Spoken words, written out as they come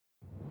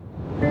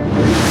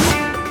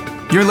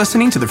You're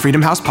listening to the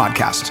Freedom House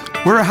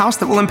Podcast. We're a house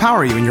that will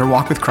empower you in your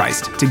walk with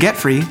Christ to get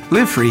free,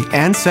 live free,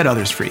 and set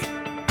others free.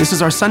 This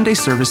is our Sunday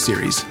service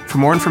series. For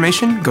more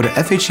information, go to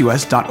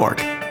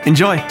fhus.org.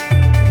 Enjoy.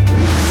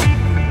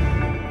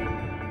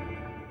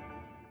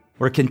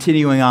 We're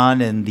continuing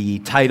on, and the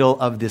title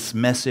of this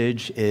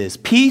message is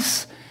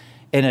Peace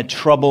in a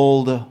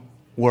Troubled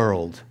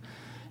World.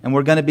 And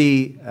we're going to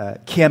be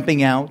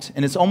camping out,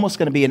 and it's almost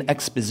going to be an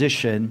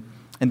exposition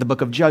in the book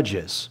of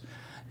Judges.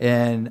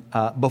 And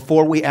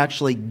before we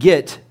actually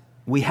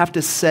we have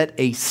to set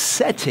a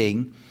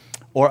setting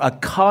or a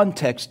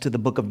context to the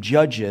book of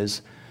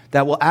Judges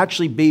that will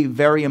actually be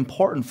very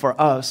important for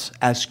us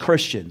as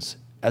Christians,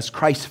 as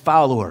Christ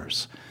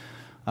followers.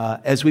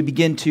 As we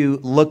begin to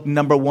look,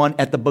 number one,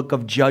 at the book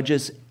of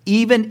Judges,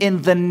 even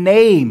in the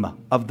name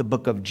of the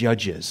book of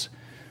Judges,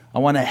 I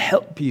want to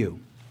help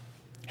you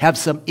have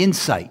some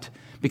insight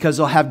because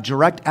it'll have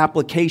direct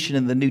application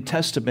in the New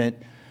Testament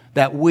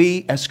that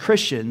we as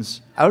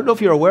Christians, I don't know if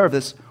you're aware of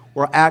this,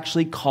 we're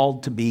actually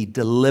called to be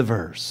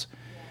deliverers.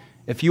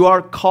 If you are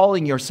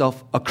calling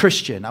yourself a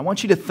Christian, I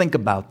want you to think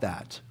about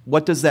that.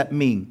 What does that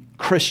mean,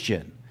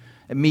 Christian?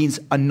 It means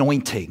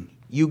anointing.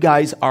 You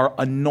guys are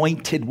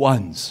anointed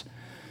ones.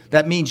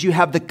 That means you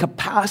have the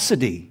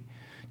capacity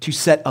to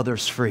set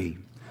others free.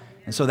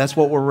 And so that's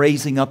what we're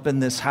raising up in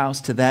this house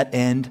to that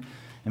end.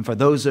 And for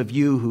those of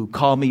you who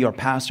call me your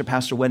pastor,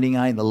 Pastor Wendy and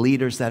I, and the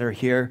leaders that are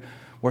here,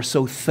 we're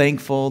so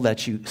thankful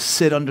that you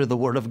sit under the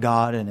Word of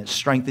God and it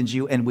strengthens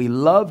you. And we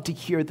love to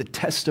hear the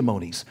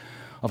testimonies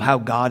of how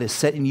God is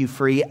setting you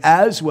free,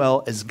 as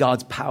well as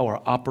God's power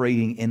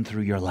operating in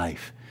through your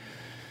life.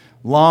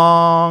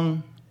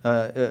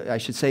 I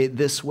should say it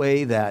this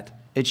way, that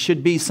it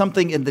should be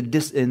something in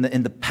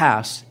the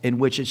past in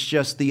which it's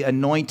just the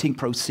anointing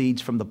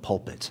proceeds from the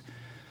pulpit.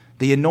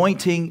 The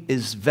anointing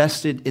is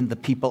vested in the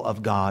people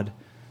of God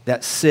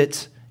that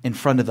sit in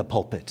front of the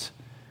pulpit.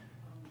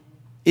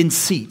 In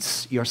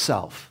seats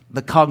yourself,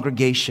 the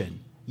congregation.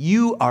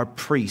 You are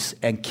priests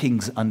and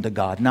kings unto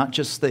God, not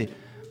just the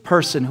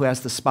person who has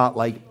the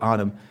spotlight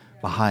on him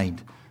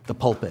behind the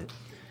pulpit.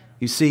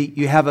 You see,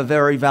 you have a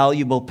very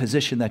valuable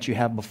position that you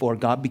have before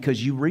God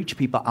because you reach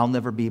people I'll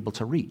never be able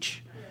to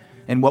reach.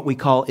 And what we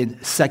call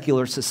in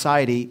secular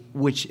society,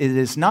 which it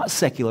is not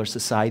secular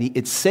society,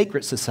 it's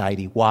sacred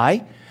society.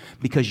 Why?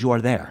 Because you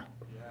are there.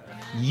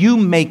 You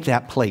make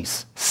that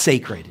place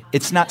sacred.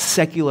 It's not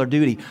secular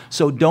duty.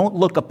 So don't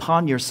look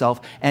upon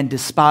yourself and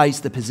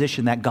despise the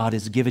position that God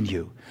has given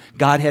you.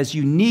 God has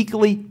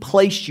uniquely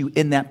placed you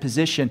in that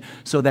position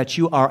so that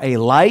you are a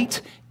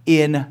light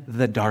in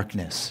the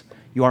darkness.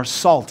 You are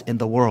salt in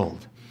the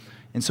world.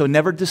 And so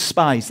never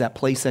despise that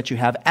place that you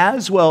have,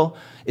 as well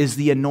as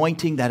the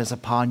anointing that is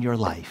upon your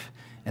life.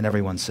 And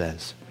everyone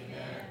says.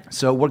 Amen.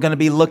 So we're going to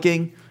be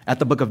looking at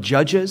the book of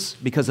Judges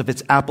because of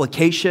its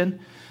application.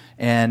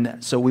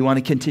 And so we want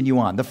to continue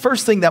on. The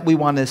first thing that we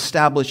want to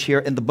establish here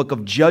in the book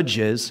of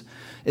Judges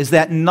is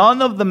that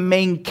none of the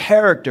main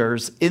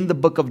characters in the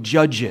book of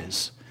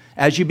Judges,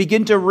 as you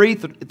begin to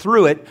read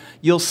through it,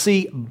 you'll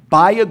see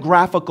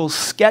biographical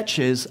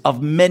sketches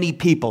of many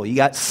people. You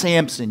got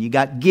Samson, you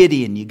got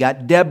Gideon, you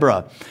got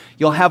Deborah.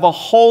 You'll have a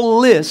whole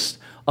list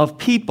of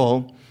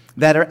people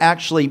that are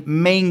actually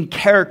main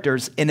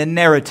characters in a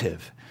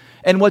narrative.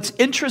 And what's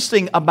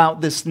interesting about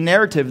this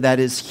narrative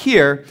that is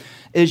here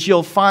is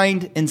you'll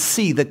find and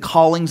see the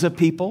callings of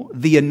people,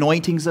 the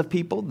anointings of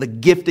people, the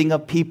gifting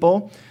of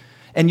people,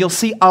 and you'll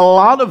see a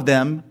lot of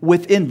them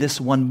within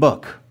this one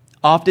book.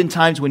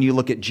 Oftentimes when you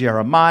look at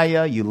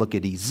Jeremiah, you look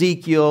at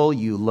Ezekiel,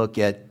 you look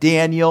at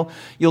Daniel,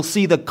 you'll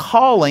see the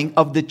calling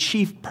of the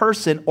chief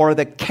person or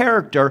the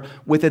character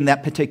within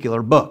that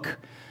particular book.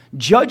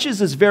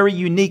 Judges is very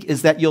unique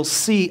is that you'll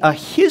see a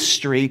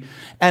history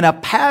and a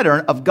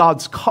pattern of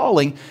God's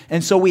calling,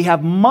 and so we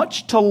have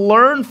much to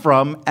learn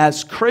from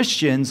as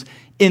Christians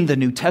in the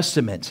New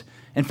Testament.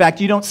 In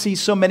fact, you don't see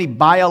so many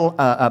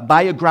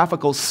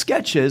biographical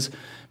sketches.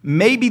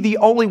 Maybe the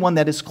only one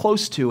that is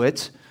close to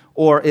it,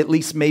 or at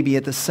least maybe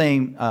at the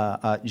same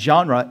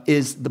genre,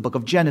 is the book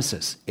of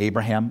Genesis.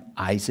 Abraham,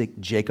 Isaac,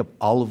 Jacob,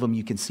 all of them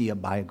you can see a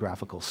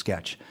biographical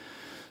sketch.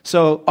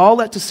 So all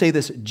that to say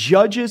this,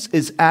 Judges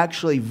is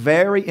actually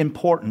very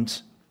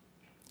important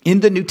in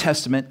the New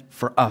Testament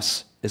for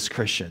us as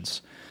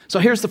Christians. So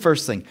here's the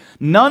first thing.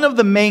 None of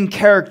the main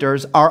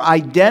characters are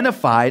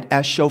identified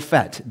as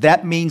shofet.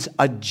 That means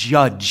a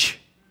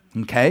judge,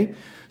 okay?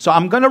 So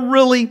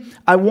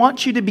I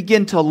want you to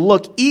begin to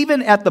look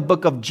even at the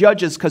book of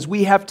Judges because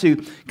we have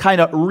to kind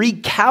of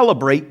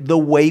recalibrate the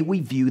way we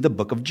view the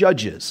book of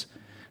Judges.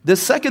 The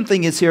second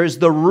thing is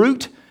the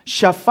root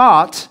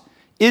shaphat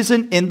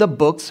isn't in the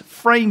book's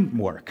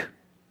framework.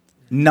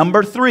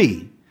 Number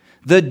 3,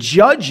 the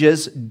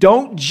judges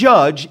don't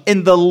judge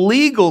in the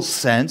legal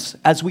sense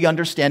as we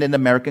understand in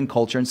American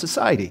culture and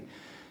society.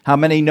 How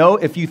many know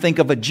if you think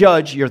of a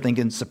judge, you're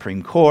thinking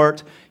Supreme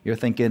Court, you're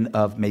thinking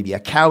of maybe a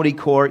county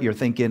court, you're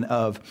thinking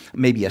of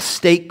maybe a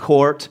state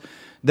court.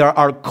 There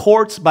are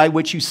courts by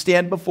which you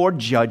stand before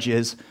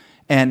judges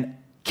and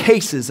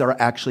cases are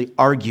actually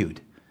argued.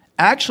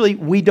 Actually,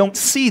 we don't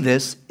see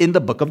this in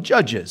the book of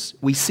Judges.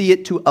 We see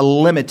it to a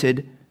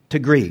limited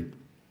degree.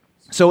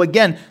 So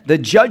again, the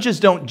judges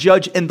don't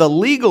judge in the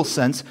legal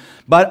sense,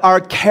 but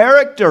are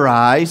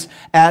characterized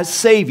as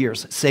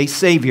saviors. Say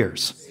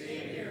saviors.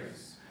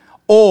 Saviors.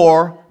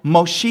 Or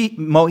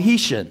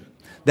Mohician.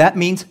 That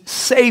means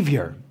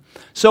savior.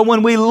 So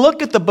when we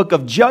look at the book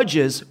of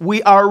Judges,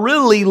 we are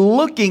really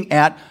looking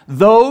at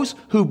those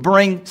who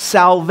bring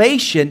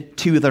salvation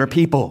to their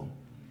people.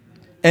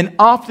 And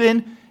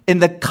often in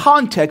the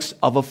context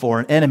of a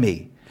foreign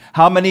enemy.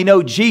 How many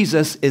know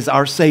Jesus is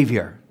our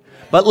Savior?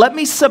 But let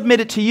me submit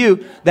it to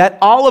you that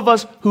all of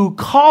us who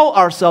call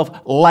ourselves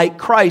like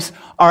Christ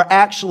are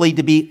actually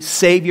to be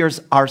saviors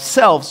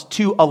ourselves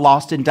to a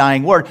lost and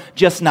dying world,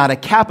 just not a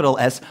capital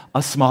S,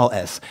 a small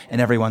s.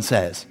 And everyone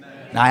says.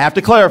 Now I have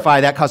to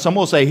clarify that because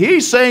someone will say,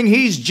 he's saying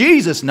he's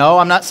Jesus. No,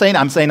 I'm not saying,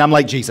 I'm saying I'm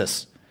like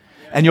Jesus.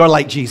 And you're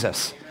like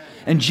Jesus.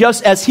 And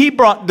just as he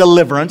brought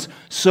deliverance,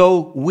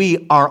 so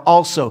we are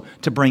also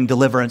to bring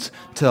deliverance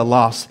to the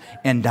lost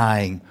and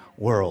dying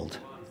world.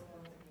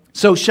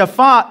 So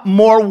Shaphat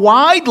more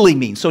widely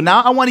means. So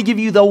now I want to give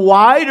you the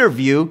wider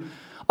view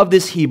of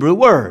this Hebrew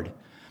word.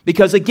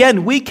 Because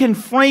again, we can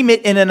frame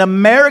it in an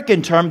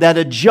American term that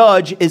a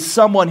judge is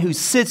someone who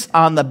sits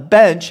on the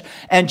bench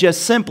and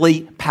just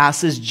simply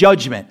passes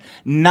judgment.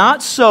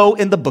 Not so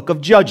in the book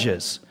of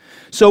Judges.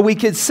 So we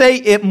could say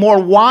it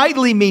more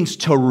widely means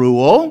to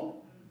rule.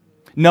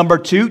 Number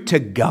 2, to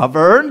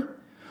govern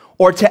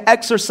or to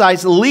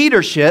exercise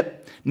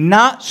leadership,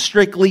 not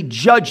strictly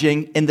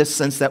judging in the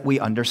sense that we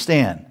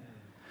understand.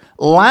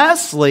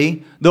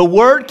 Lastly, the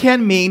word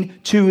can mean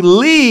to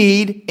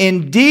lead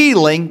in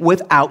dealing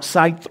with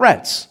outside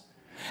threats.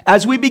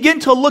 As we begin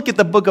to look at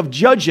the book of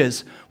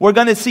Judges, we're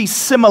going to see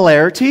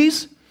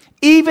similarities,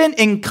 even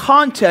in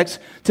context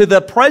to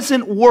the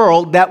present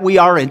world that we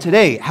are in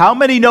today. How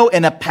many know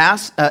in a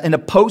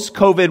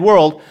post-COVID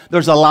world,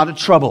 there's a lot of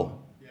trouble?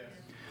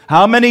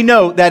 How many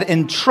know that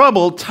in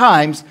troubled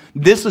times,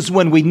 this is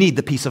when we need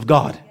the peace of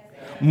God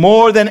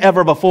more than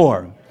ever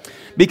before?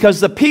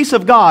 Because the peace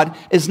of God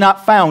is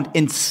not found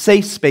in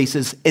safe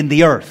spaces in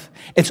the earth.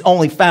 It's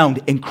only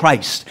found in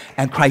Christ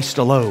and Christ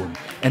alone.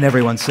 And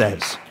everyone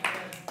says.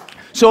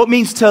 So it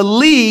means to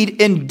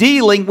lead in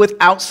dealing with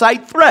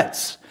outside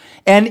threats.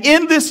 And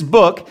in this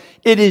book,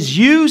 it is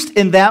used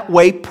in that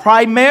way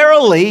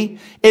primarily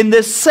in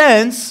the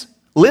sense,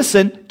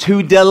 listen,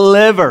 to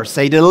deliver.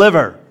 Say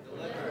deliver.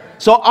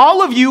 So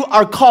all of you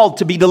are called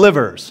to be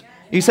deliverers.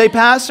 You say,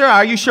 Pastor,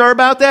 are you sure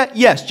about that?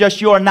 Yes,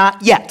 just you are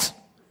not yet.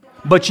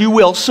 But you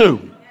will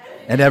soon.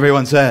 And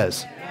everyone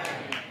says.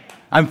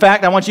 In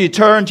fact, I want you to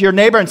turn to your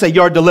neighbor and say,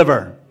 you're a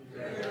deliverer.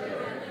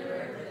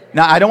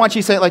 Now, I don't want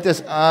you to say it like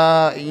this.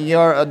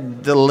 You're a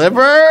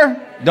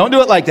deliverer? Don't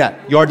do it like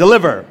that. You're a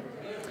deliverer.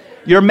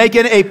 You're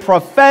making a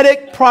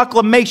prophetic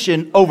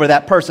proclamation over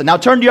that person. Now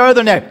turn to your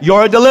other neighbor.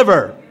 You're a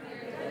deliverer.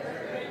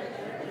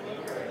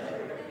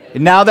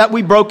 Now that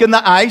we've broken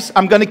the ice,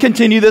 I'm going to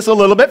continue this a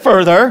little bit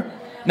further.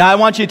 Now I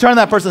want you to turn to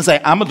that person and say,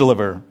 I'm a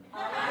deliverer.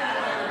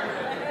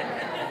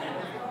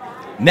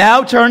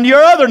 Now turn to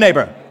your other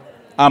neighbor.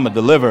 I'm a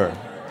deliverer.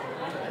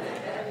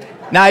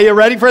 Now you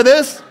ready for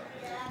this?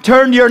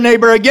 Turn to your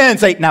neighbor again and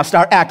say, now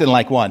start acting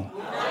like one.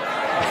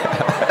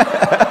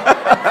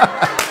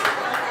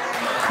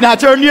 Now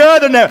turn to your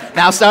other neighbor.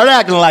 Now start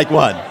acting like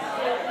one.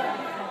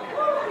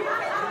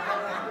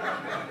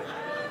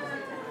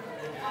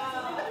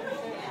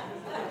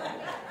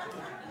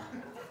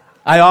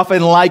 I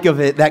often like of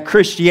it that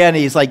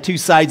Christianity is like two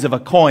sides of a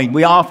coin.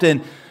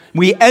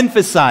 We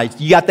emphasize,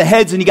 you got the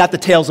heads and you got the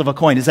tails of a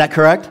coin. Is that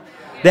correct?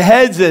 The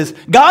heads is,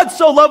 God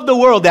so loved the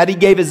world that he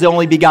gave his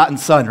only begotten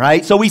son,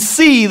 right? So we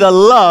see the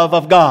love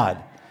of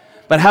God.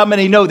 But how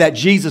many know that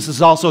Jesus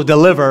is also a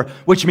deliverer,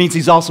 which means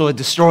he's also a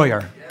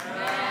destroyer?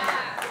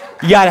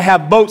 You got to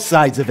have both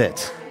sides of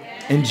it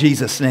in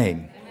Jesus'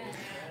 name.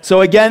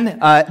 So again,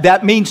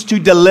 that means to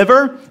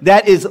deliver.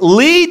 That is,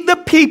 lead the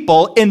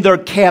people in their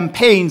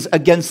campaigns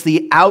against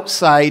the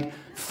outside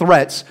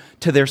threats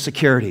to their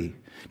security.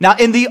 Now,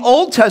 in the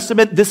Old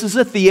Testament, this is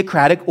a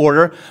theocratic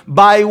order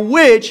by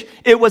which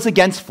it was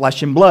against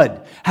flesh and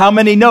blood. How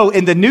many know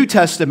in the New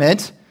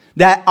Testament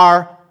that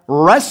our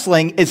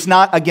wrestling is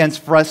not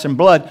against flesh and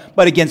blood,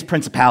 but against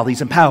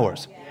principalities and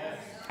powers?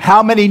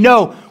 How many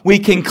know we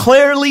can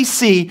clearly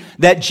see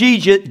that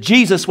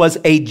Jesus was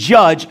a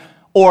judge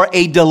or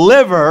a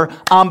deliverer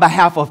on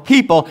behalf of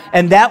people,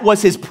 and that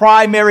was his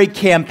primary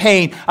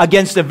campaign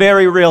against a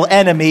very real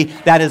enemy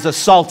that is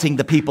assaulting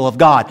the people of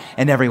God.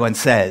 And everyone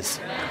says,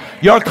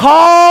 you're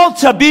called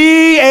to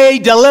be a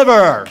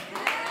deliverer.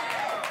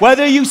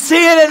 Whether you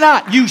see it or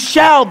not, you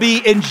shall be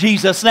in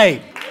Jesus'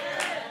 name.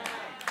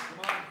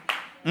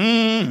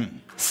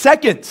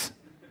 Second,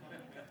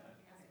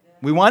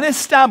 we want to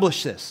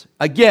establish this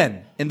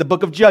again in the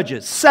book of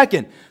Judges.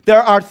 Second,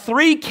 there are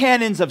 3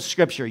 canons of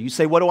Scripture. You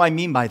say, what do I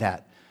mean by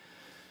that?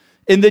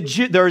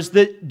 There's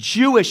the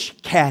Jewish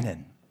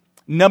canon.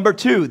 Number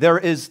 2, there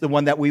is the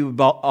one that we would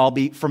all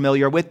be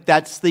familiar with.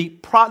 That's the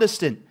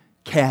Protestant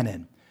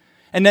canon.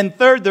 And then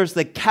third, there's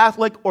the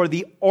Catholic or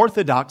the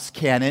Orthodox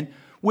canon,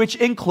 which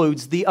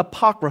includes the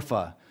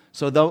Apocrypha.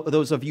 So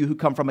those of you who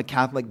come from a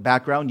Catholic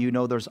background, you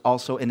know there's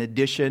also, in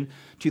addition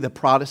to the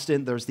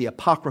Protestant, there's the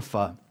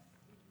Apocrypha.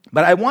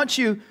 But I want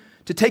you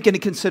to take into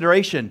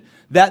consideration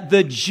that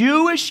the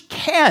Jewish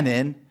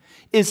canon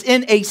is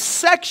in a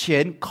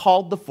section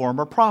called the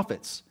Former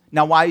Prophets.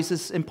 Now, why is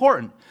this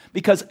important?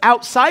 Because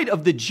outside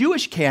of the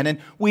Jewish canon,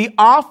 we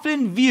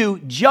often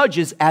view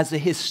Judges as a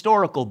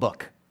historical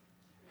book.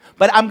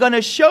 But I'm going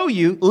to show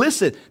you,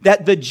 listen,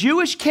 that the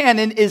Jewish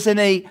canon is in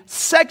a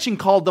section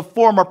called the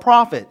Former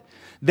Prophet.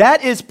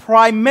 That is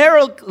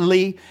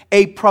primarily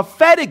a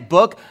prophetic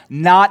book,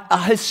 not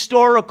a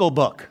historical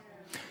book.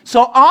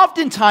 So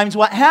oftentimes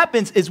what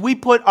happens is we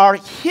put our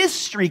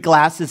history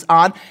glasses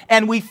on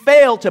and we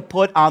fail to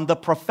put on the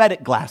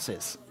prophetic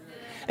glasses.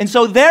 And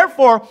so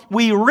therefore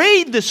we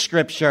read the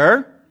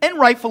scripture, and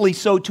rightfully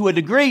so to a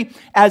degree,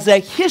 as a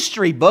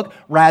history book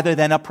rather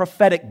than a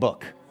prophetic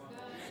book.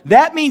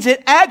 That means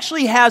it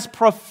actually has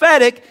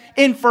prophetic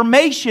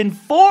information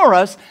for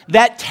us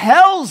that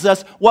tells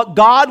us what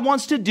God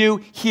wants to do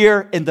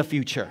here in the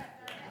future.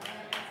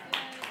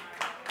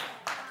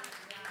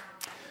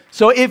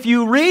 So if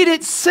you read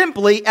it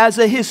simply as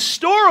a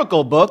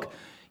historical book,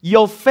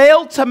 you'll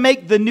fail to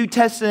make the New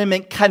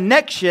Testament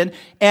connection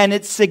and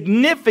its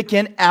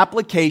significant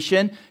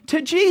application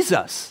to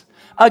Jesus.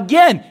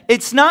 Again,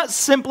 it's not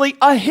simply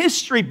a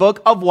history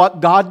book of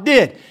what God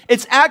did.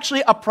 It's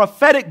actually a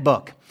prophetic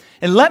book.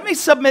 And let me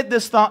submit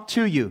this thought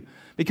to you,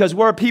 because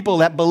we're people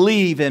that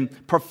believe in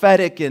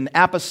prophetic and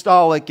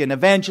apostolic and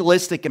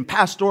evangelistic and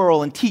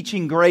pastoral and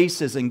teaching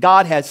graces, and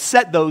God has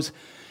set those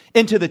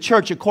into the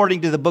church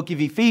according to the book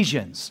of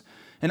Ephesians.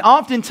 And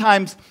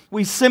oftentimes,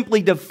 we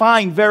simply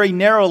define very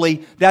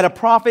narrowly that a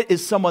prophet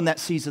is someone that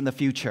sees in the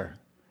future.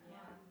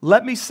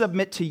 Let me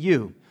submit to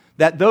you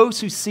that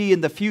those who see in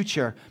the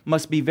future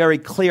must be very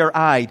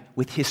clear-eyed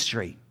with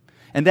history.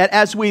 And that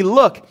as we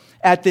look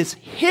at this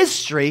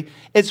history,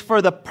 it's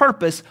for the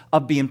purpose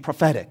of being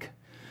prophetic.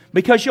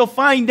 Because you'll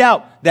find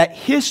out that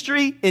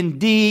history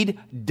indeed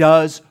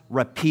does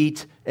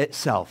repeat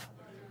itself.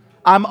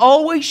 I'm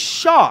always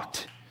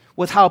shocked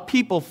with how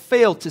people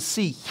fail to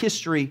see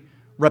history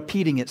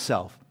repeating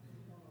itself.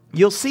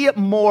 You'll see it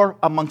more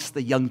amongst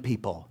the young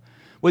people.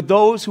 With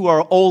those who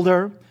are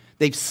older,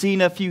 they've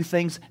seen a few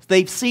things.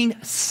 They've seen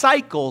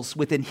cycles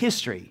within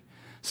history.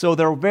 So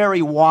they're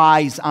very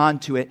wise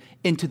onto it,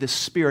 into the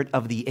spirit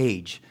of the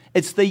age.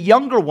 It's the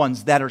younger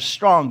ones that are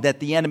strong that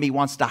the enemy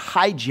wants to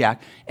hijack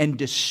and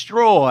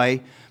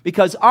destroy.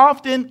 Because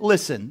often,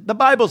 listen, the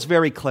Bible's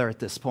very clear at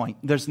this point.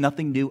 There's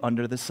nothing new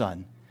under the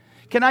sun.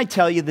 Can I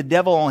tell you, the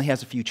devil only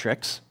has a few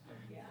tricks.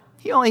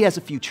 He only has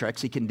a few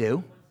tricks he can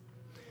do.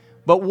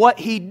 But what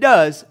he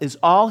does is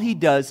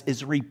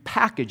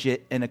repackage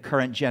it in a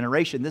current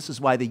generation. This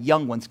is why the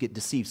young ones get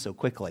deceived so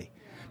quickly.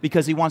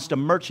 Because he wants to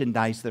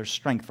merchandise their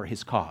strength for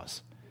his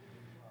cause.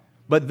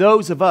 But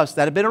those of us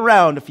that have been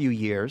around a few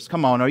years,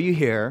 come on, are you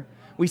here?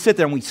 We sit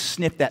there and we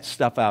sniff that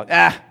stuff out.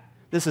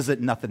 This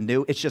isn't nothing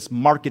new. It's just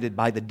marketed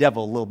by the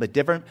devil a little bit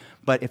different.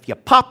 But if you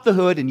pop the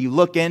hood and you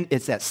look in,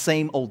 it's that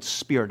same old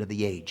spirit of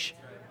the age.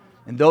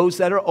 And those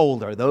that are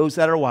older, those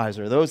that are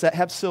wiser, those that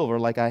have silver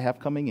like I have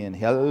coming in,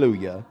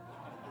 hallelujah,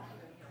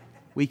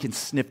 we can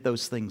sniff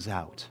those things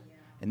out.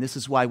 And this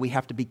is why we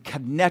have to be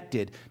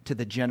connected to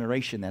the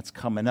generation that's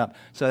coming up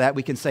so that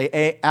we can say,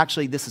 hey,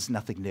 actually, this is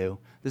nothing new.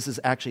 This is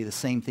actually the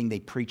same thing they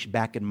preached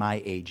back in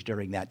my age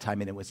during that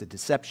time. And it was a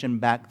deception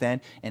back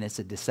then, and it's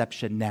a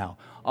deception now.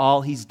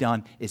 All he's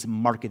done is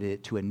marketed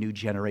it to a new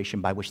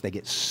generation by which they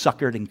get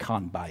suckered and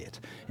conned by it.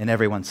 And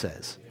everyone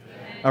says,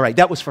 all right,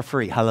 that was for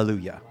free.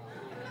 Hallelujah.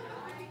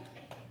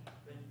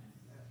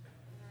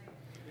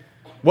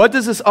 What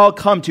does this all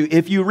come to?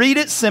 If you read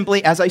it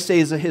simply, as I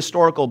say, as a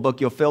historical book,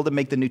 you'll fail to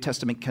make the New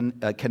Testament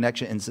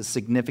connection and it's a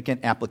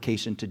significant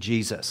application to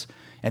Jesus.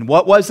 And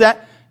what was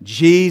that?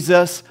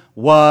 Jesus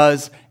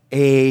was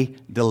a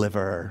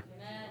deliverer.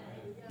 Amen.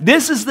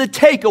 This is the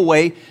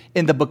takeaway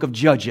in the book of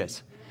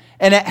Judges.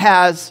 And it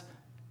has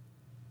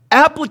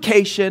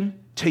application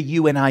to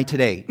you and I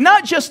today.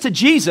 Not just to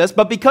Jesus,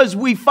 but because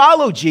we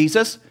follow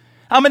Jesus.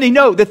 How many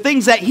know the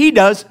things that he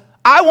does,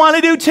 I want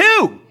to do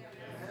too?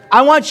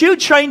 I want you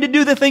trained to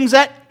do the things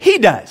that he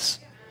does.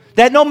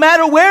 That no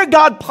matter where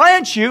God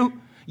plants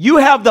you, you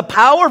have the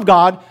power of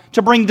God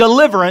to bring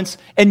deliverance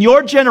in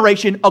your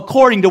generation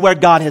according to where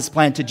God has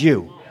planted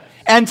you.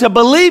 And to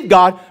believe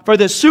God for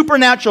the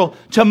supernatural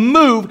to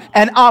move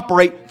and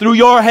operate through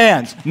your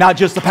hands, not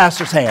just the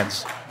pastor's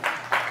hands.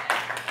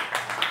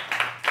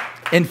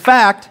 In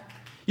fact,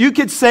 you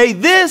could say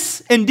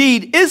this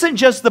indeed isn't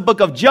just the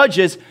book of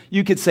Judges.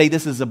 You could say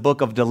this is a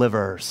book of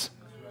deliverers.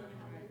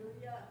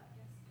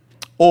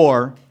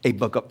 Or a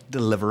book of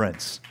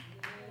deliverance.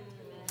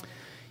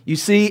 You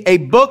see,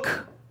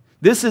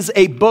 this is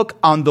a book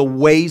on the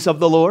ways of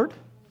the Lord,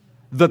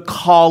 the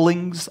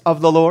callings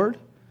of the Lord,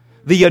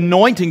 the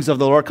anointings of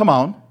the Lord. Come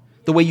on.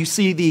 The way you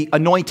see the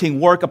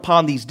anointing work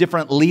upon these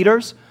different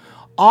leaders.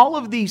 All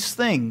of these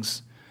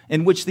things.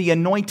 in which the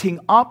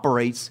anointing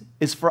operates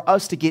is for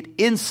us to get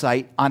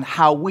insight on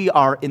how we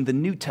are in the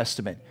New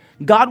Testament.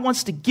 God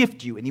wants to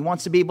gift you, and He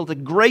wants to be able to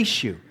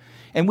grace you.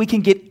 And we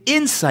can get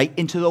insight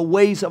into the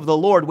ways of the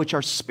Lord, which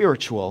are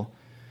spiritual,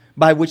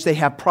 by which they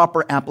have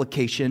proper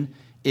application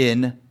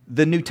in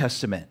the New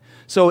Testament.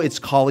 So it's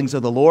callings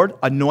of the Lord,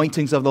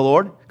 anointings of the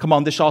Lord. Come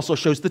on, this also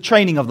shows the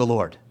training of the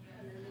Lord.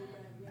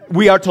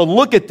 We are to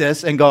look at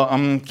this and go,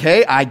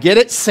 okay, I get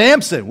it.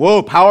 Samson,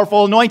 whoa,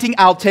 powerful anointing,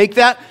 I'll take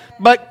that.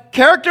 But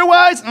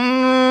character-wise,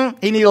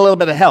 he needs a little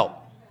bit of help.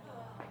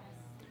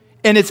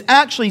 And it's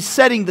actually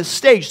setting the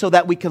stage so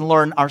that we can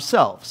learn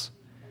ourselves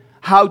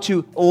how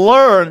to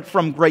learn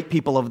from great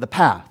people of the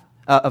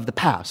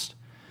past.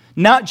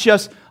 Not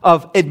just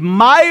of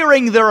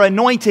admiring their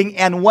anointing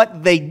and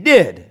what they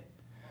did,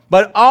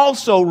 but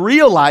also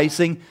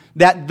realizing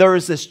that there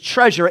is this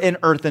treasure in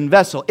earthen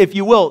vessel. If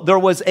you will, there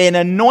was an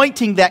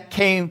anointing that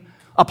came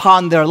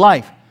upon their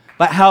life.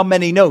 But how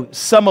many know?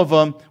 Some of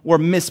them were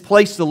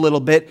misplaced a little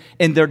bit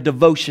in their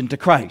devotion to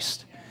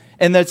Christ.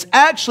 And that's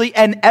actually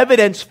an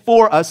evidence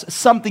for us,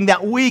 something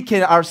that we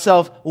can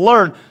ourselves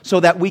learn so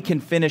that we can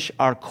finish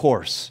our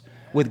course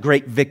with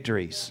great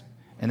victories.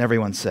 And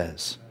everyone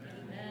says.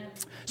 Amen.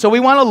 So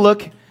we want to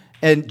look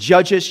in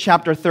Judges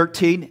chapter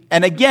 13.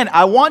 And again,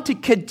 I want to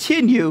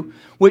continue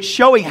with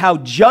showing how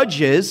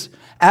Judges,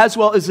 as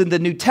well as in the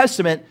New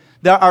Testament,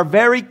 there are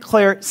very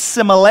clear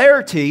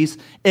similarities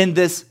in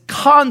this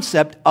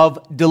concept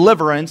of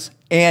deliverance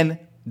and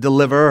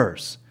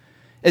deliverers.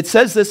 It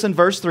says this in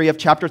verse 3 of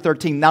chapter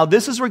 13. Now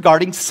this is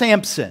regarding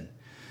Samson.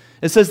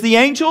 It says, the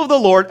angel of the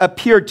Lord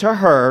appeared to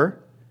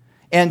her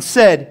and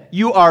said,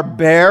 you are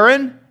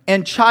barren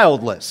and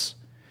childless,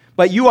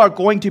 but you are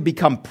going to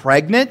become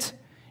pregnant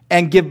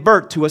and give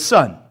birth to a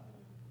son.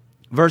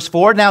 Verse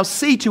 4, now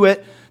see to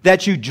it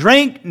that you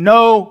drink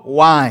no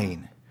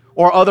wine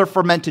or other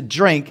fermented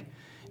drink,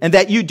 and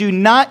that you do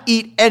not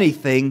eat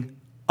anything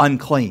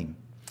unclean.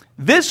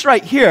 This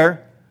right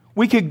here,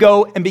 we could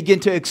go and begin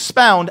to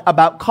expound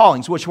about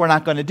callings, which we're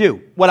not going to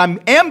do. What I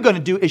am going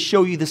to do is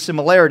show you the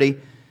similarity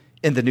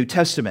in the New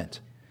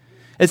Testament.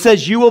 It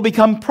says, you will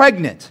become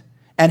pregnant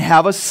and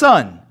have a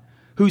son,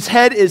 whose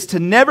head is to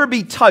never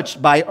be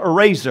touched by a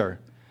razor,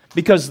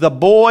 because the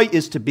boy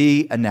is to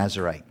be a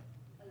Nazarite,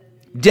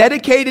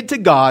 dedicated to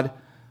God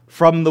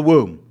from the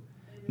womb.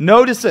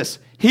 Notice this.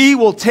 He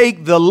will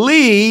take the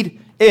lead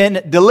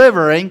in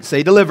delivering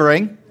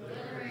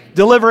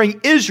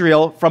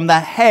Israel from the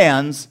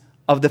hands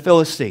of the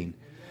Philistine.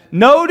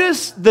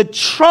 Notice the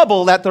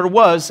trouble that there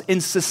was in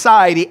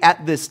society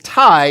at this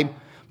time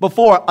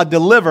before a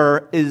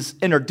deliverer is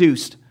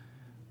introduced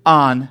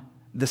on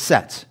the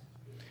set.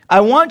 I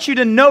want you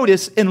to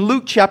notice in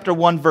Luke chapter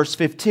 1, verse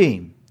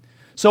 15.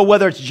 So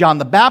whether it's John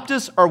the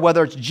Baptist or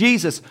whether it's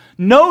Jesus,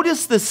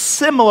 notice the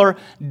similar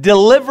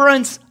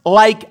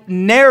deliverance-like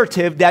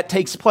narrative that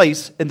takes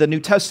place in the New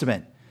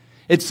Testament.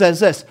 It says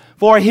this,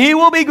 for he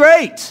will be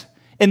great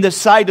in the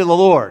sight of the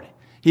Lord.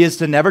 He is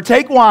to never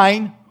take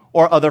wine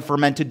or other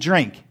fermented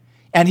drink,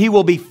 and he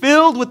will be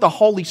filled with the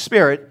Holy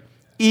Spirit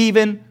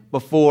even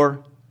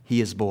before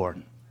he is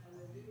born.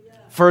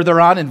 Further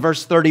on in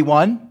verse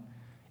 31,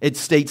 it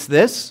states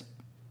this,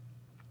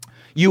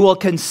 you will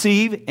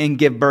conceive and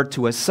give birth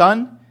to a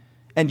son,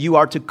 and you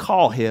are to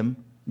call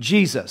him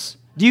Jesus.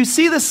 Do you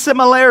see the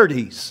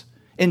similarities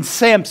in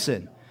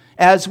Samson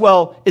as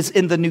well as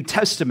in the New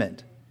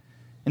Testament?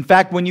 In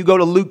fact, when you go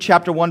to Luke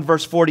chapter 1,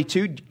 verse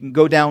 42, you can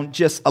go down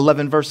just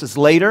 11 verses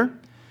later.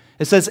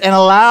 It says, in a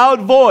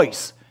loud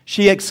voice,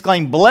 she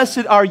exclaimed,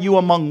 blessed are you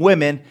among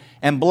women,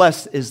 and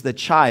blessed is the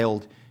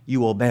child you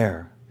will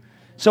bear.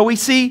 So we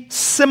see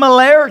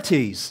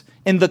similarities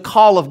in the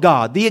call of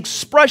God, the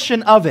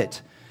expression of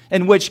it,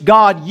 in which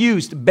God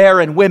used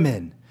barren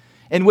women,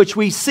 in which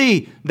we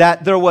see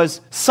that there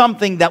was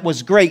something that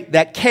was great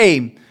that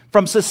came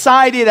from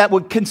society that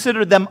would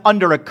consider them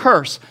under a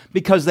curse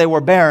because they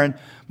were barren.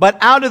 But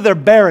out of their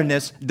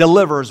barrenness,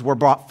 deliverers were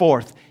brought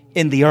forth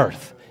in the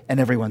earth. And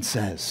everyone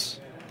says.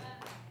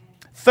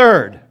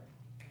 Third,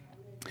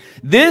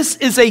 this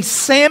is a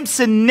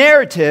Samson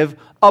narrative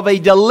of a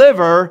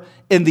deliverer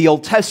in the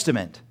Old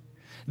Testament.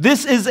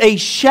 This is a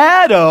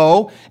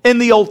shadow in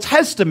the Old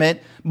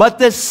Testament, but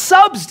the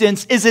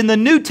substance is in the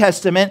New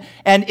Testament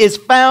and is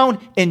found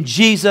in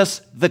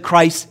Jesus the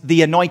Christ,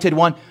 the Anointed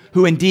One,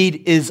 who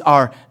indeed is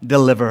our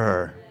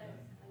deliverer.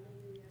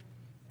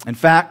 In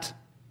fact,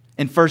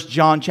 in 1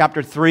 John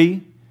chapter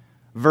 3,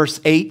 verse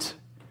 8,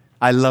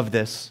 I love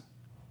this.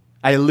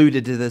 I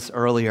alluded to this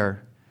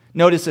earlier.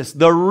 Notice this.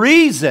 The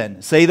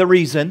reason, say the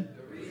reason.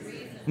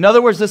 In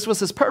other words, this was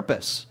his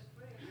purpose.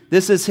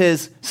 This is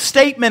his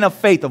statement of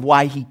faith of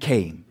why he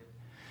came.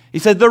 He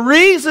said, the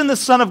reason the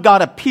Son of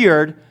God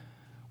appeared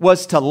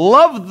was to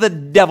love the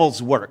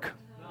devil's work.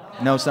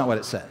 No, it's not what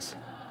it says.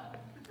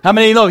 How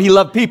many know he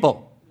loved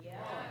people?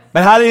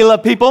 But how did he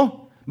love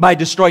people? By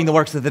destroying the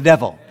works of the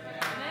devil.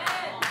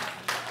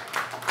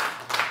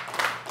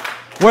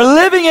 We're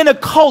living in a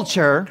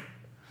culture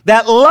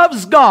that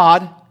loves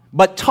God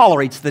but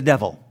tolerates the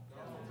devil.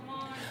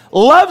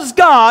 Loves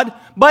God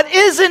but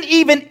isn't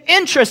even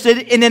interested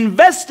in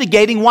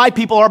investigating why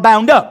people are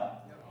bound up.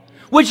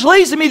 Which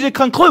leads me to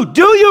conclude,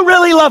 do you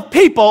really love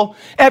people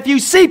if you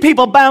see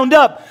people bound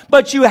up,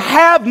 but you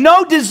have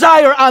no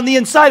desire on the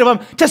inside of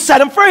them to set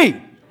them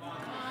free?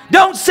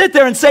 Don't sit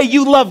there and say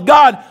you love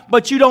God,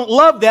 but you don't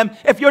love them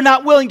if you're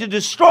not willing to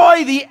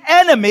destroy the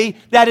enemy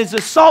that has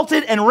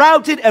assaulted and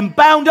routed and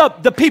bound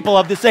up the people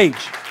of this age.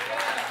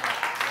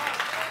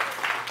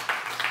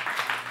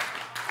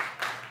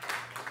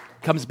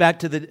 Comes back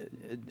to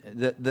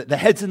the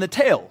heads and the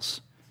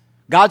tails.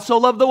 God so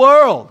loved the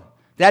world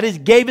that He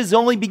gave His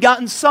only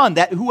begotten Son,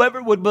 that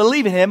whoever would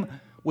believe in Him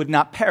would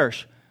not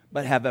perish,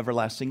 but have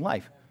everlasting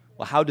life.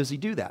 Well, how does He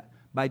do that?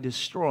 By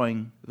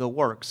destroying the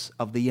works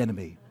of the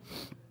enemy.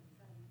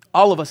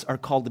 All of us are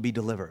called to be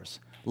deliverers.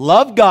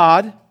 Love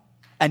God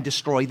and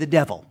destroy the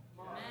devil.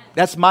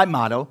 That's my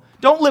motto.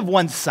 Don't live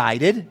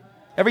one-sided.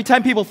 Every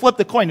time people flip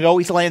the coin, it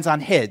always lands on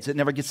heads. It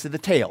never gets to the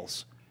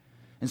tails.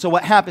 And so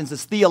what happens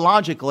is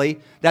theologically,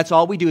 that's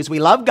all we do is we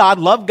love God,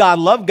 love God,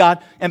 love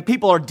God, and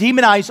people are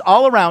demonized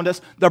all around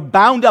us. They're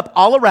bound up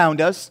all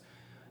around us.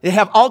 They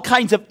have all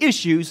kinds of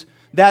issues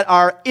that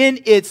are in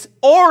its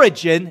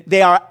origin.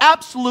 They are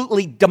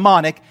absolutely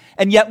demonic,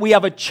 and yet we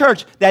have a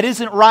church that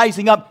isn't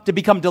rising up to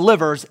become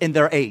deliverers in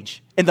their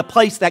age, in the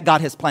place that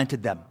God has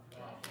planted them.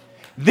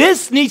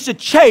 This needs to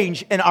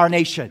change in our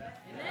nation.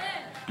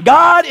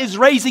 God is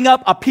raising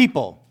up a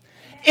people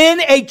in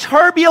a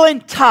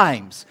turbulent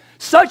times,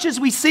 such as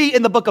we see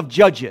in the book of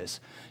Judges.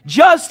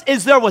 Just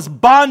as there was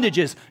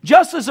bondages,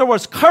 just as there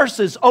was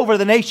curses over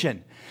the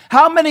nation.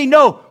 How many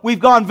know we've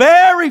gone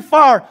very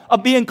far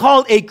of being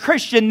called a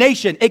Christian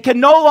nation? It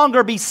can no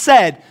longer be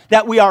said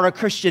that we are a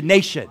Christian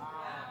nation.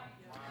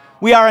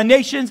 We are a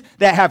nation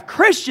that have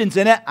Christians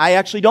in it. I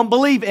actually don't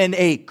believe in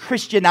a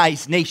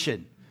Christianized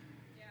nation.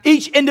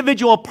 Each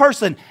individual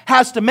person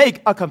has to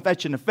make a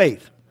confession of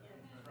faith.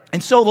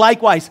 And so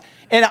likewise,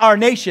 in our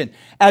nation,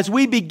 as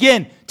we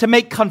begin to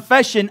make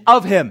confession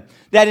of Him,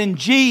 that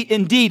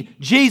indeed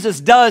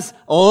Jesus does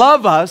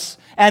love us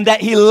and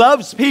that He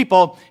loves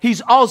people,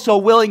 He's also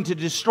willing to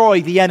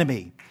destroy the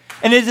enemy.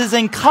 And it is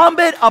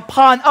incumbent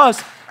upon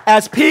us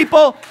as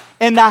people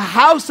in the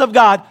house of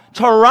God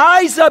to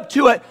rise up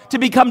to it, to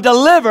become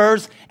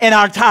deliverers in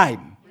our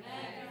time.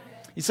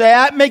 You say,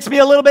 that makes me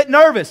a little bit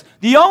nervous.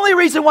 The only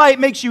reason why it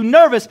makes you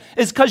nervous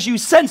is because you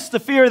sense the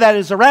fear that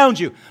is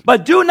around you.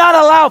 But do not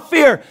allow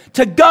fear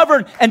to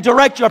govern and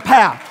direct your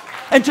path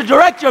and to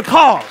direct your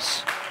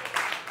cause.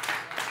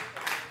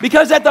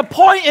 Because at the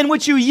point in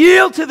which you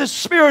yield to the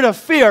spirit of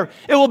fear,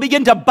 it will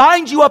begin to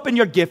bind you up in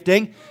your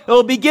gifting. It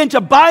will begin to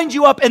bind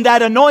you up in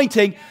that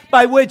anointing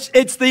by which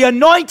it's the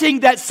anointing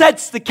that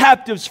sets the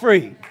captives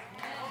free.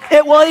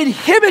 It will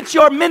inhibit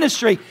your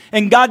ministry,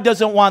 and God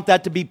doesn't want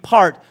that to be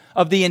part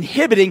of the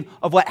inhibiting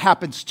of what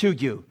happens to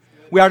you.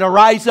 We are to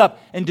rise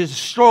up and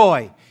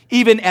destroy,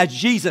 even as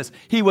Jesus.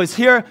 He was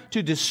here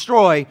to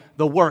destroy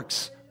the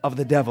works of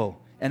the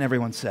devil. And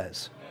everyone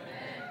says.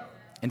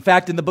 In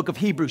fact, in the book of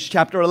Hebrews,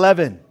 chapter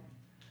 11,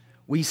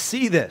 we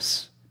see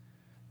this.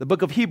 The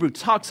book of Hebrews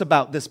talks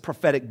about this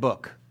prophetic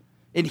book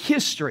in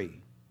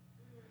history.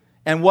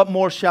 And what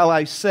more shall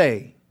I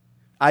say?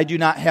 I do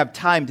not have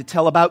time to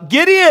tell about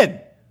Gideon,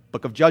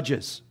 book of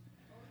Judges,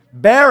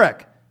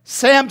 Barak,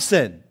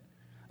 Samson.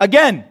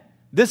 Again,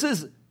 this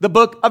is the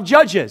book of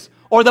Judges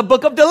or the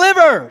book of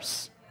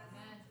deliverers.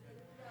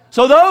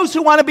 So those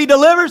who want to be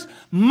deliverers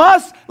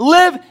must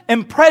live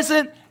in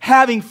present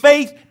having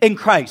faith in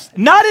Christ.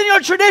 Not in your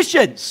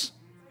traditions.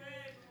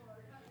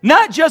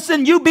 Not just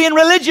in you being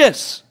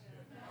religious.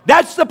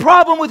 That's the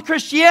problem with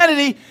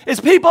Christianity,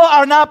 is people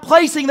are not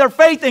placing their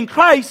faith in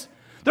Christ.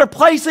 They're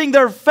placing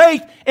their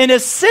faith in a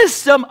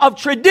system of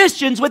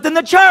traditions within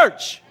the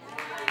church.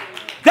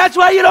 That's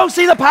why you don't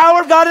see the power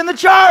of God in the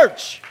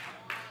church.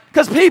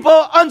 Because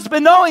people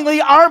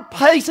unbeknowingly aren't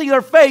placing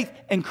their faith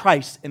in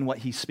Christ and what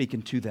He's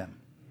speaking to them.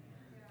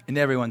 And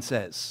everyone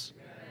says.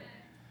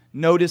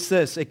 Notice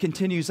this. It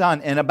continues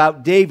on. And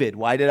about David.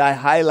 Why did I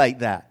highlight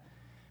that?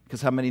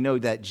 Because how many know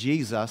that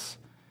Jesus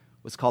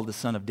was called the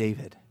Son of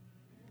David?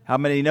 How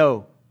many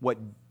know what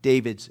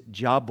David's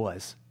job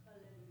was?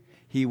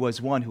 He was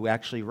one who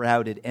actually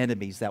routed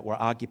enemies that were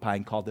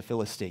occupying, called the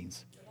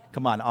Philistines.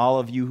 Come on, all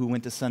of you who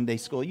went to Sunday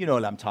school, you know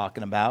what I'm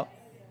talking about.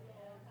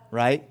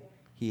 Right?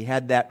 He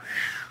had that.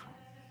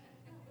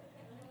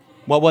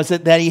 What was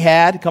it that he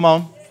had? Come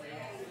on.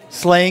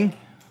 Sling.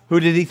 Who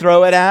did he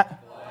throw it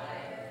at?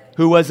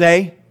 Who was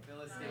an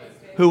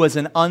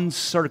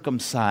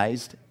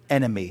uncircumcised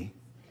enemy.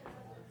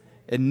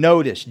 And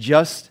notice,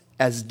 just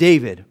as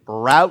David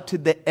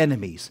routed the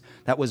enemies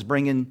that was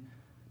bringing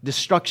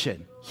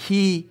destruction,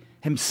 he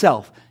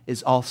himself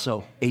is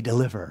also a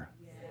deliverer.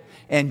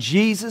 And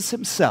Jesus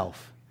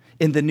himself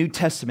in the New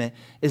Testament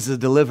is a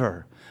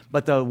deliverer.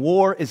 But the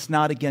war is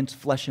not against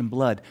flesh and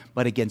blood,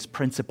 but against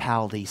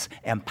principalities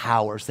and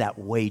powers that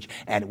wage.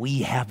 And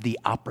we have the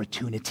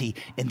opportunity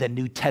in the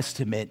New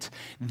Testament.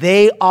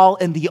 They all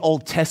in the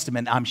Old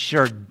Testament, I'm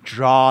sure,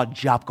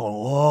 drop going,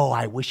 oh,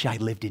 I wish I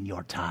lived in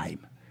your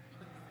time.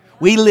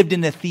 We lived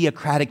in a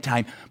theocratic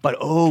time, but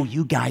oh,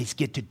 you guys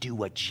get to do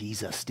what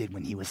Jesus did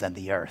when he was on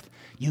the earth.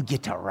 You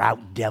get to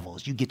rout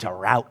devils. You get to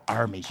rout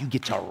armies. You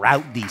get to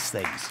rout these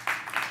things.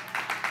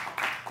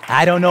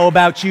 I don't know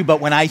about you, but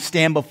when I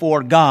stand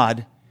before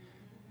God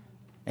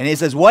and he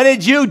says, what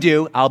did you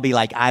do? I'll be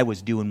like, I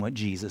was doing what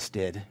Jesus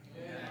did.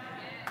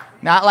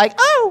 Not like,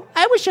 oh,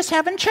 I was just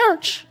having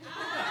church.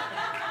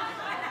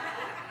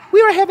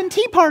 We were having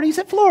tea parties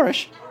at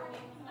Flourish.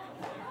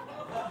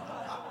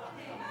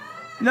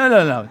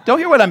 No. Don't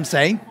hear what I'm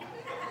saying.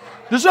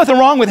 There's nothing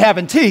wrong with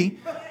having tea.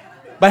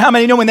 But how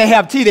many know when they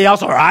have tea, they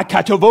also are,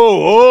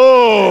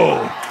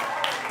 oh.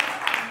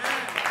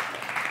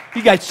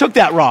 You guys took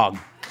that wrong.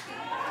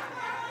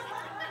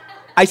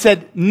 I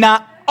said,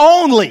 not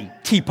only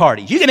tea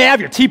parties. You can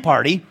have your tea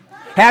party.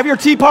 Have your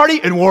tea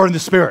party and war in the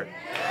Spirit.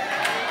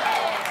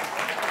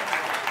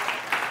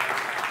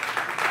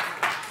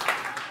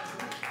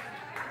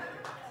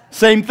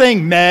 Same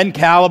thing, men,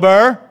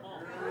 caliber.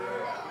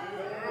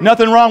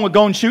 Nothing wrong with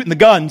going shooting the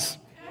guns.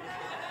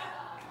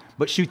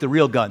 But shoot the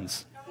real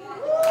guns.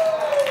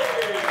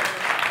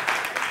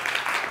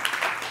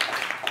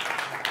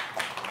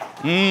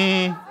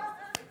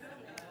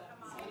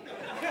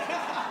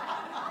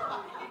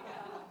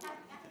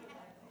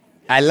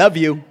 I love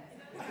you.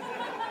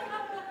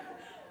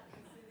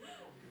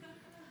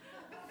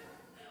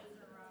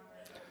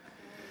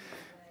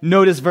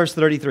 Notice verse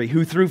 33.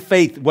 Who through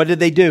faith, what did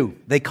they do?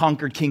 They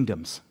conquered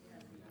kingdoms.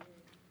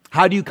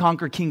 How do you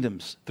conquer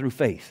kingdoms? Through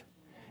faith.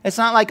 It's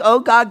not like,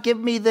 oh, God, give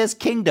me this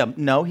kingdom.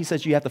 No, he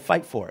says you have to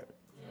fight for it.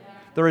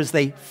 There is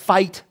a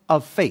fight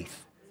of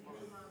faith.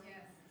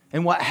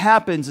 And what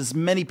happens is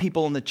many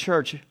people in the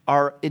church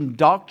are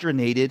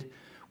indoctrinated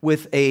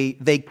with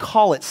they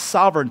call it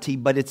sovereignty,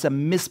 but it's a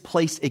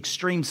misplaced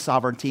extreme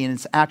sovereignty, and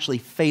it's actually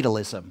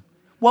fatalism.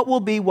 What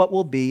will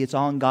be, it's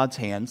all in God's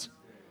hands.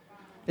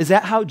 Is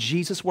that how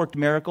Jesus worked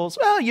miracles?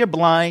 Well, you're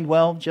blind.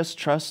 Well, just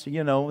trust,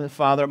 the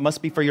Father. It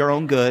must be for your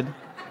own good.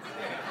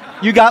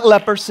 You got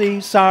leprosy.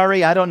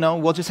 Sorry, I don't know.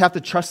 We'll just have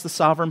to trust the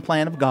sovereign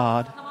plan of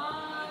God.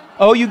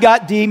 Oh, you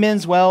got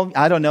demons. Well,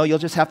 I don't know. You'll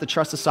just have to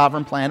trust the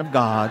sovereign plan of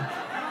God.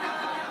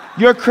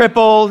 You're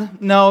crippled.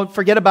 No,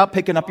 forget about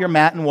picking up your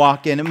mat and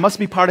walking. It must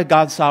be part of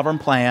God's sovereign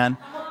plan.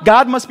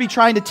 God must be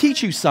trying to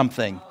teach you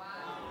something.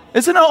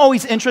 Isn't it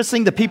always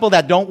interesting, the people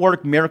that don't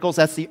work miracles,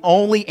 that's the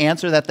only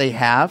answer that they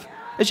have?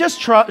 It's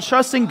just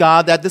trusting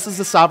God that this is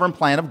the sovereign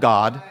plan of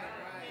God.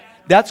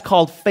 That's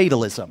called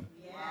fatalism.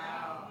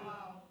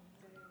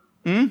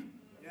 We're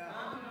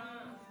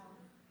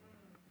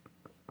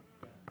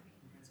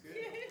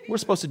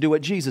supposed to do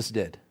what Jesus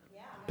did.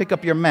 Pick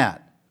up your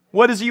mat.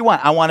 What does he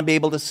want? I want to be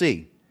able to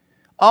see.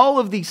 All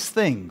of these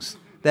things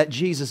that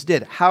Jesus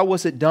did, how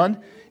was it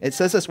done? It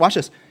says this, watch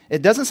this.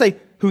 It doesn't say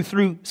who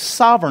through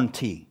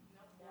sovereignty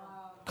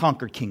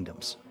conquered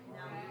kingdoms.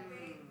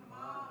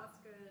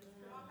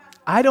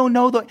 I don't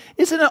know.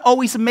 Isn't it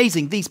always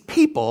amazing? These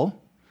people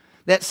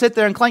that sit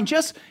there and claim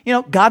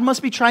God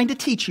must be trying to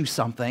teach you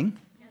something.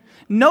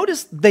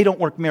 Notice they don't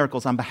work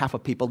miracles on behalf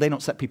of people. They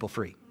don't set people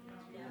free.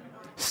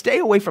 Stay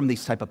away from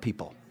these type of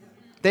people.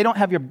 They don't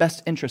have your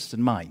best interests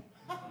in mind.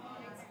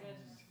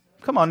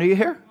 Come on, are you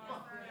here?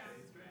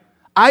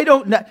 I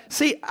don't know.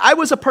 See, I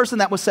was a person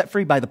that was set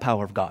free by the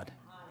power of God.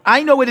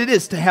 I know what it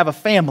is to have a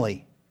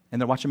family. And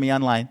they're watching me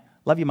online.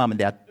 Love you, Mom and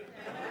Dad.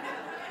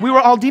 We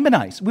were all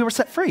demonized. We were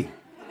set free.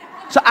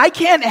 So I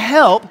can't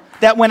help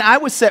that when I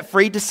was set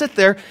free to sit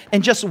there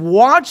and just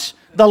watch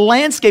the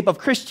landscape of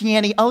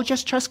Christianity. Oh,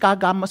 just trust God.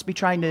 God must be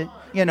trying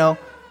to,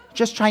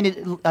 just trying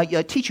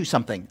to teach you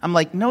something. I'm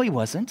like, no, he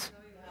wasn't.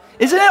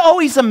 Isn't it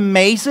always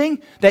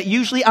amazing that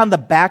usually on the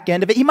back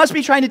end of it, he must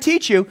be trying to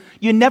teach you.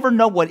 You never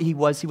know what he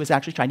was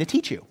actually trying to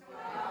teach you.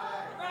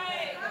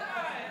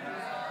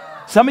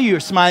 Some of you are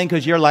smiling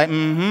because you're like,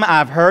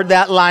 I've heard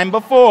that line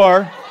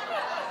before.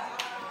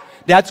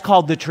 That's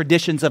called the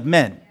traditions of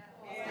men.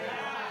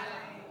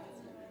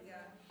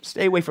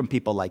 Stay away from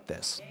people like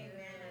this.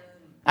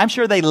 I'm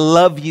sure they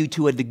love you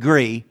to a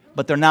degree,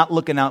 but they're not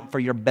looking out for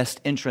your best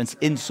interests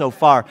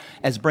insofar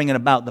as bringing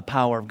about the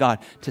power of God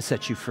to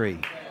set you free.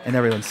 And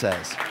everyone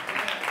says.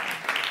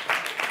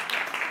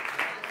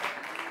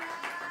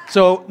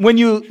 So when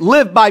you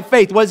live by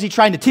faith, what is he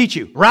trying to teach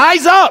you?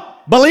 Rise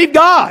up, believe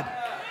God,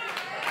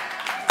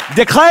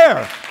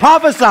 declare,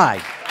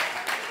 prophesy,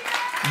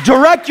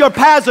 direct your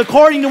paths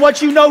according to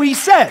what you know he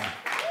said.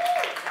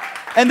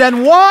 And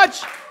then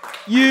watch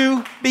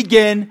you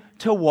begin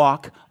to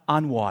walk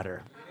on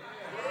water.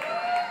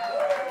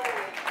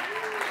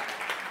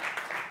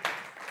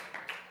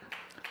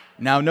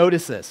 Now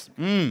notice this.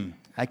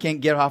 I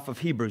can't get off of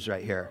Hebrews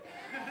right here.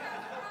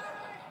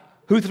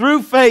 Who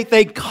through faith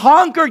they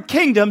conquered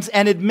kingdoms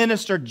and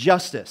administered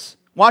justice.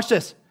 Watch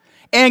this.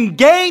 And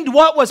gained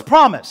what was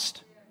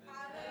promised.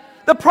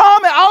 The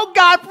promise. Oh,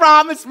 God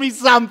promised me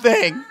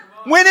something.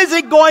 When is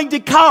it going to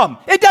come?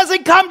 It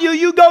doesn't come to you.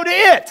 You go to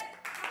it.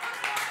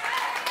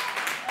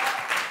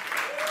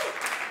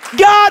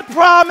 God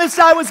promised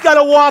I was going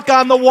to walk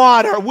on the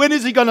water. When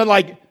is he going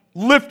to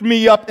lift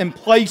me up and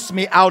place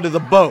me out of the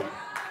boat?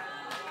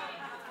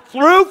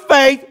 through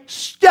faith,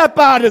 step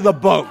out of the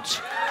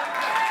boat.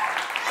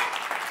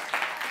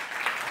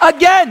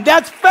 Again,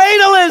 that's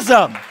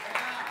fatalism.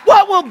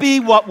 What will be,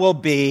 what will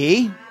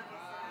be.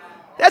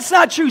 That's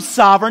not true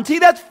sovereignty,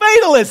 that's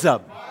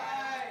fatalism.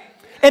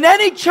 And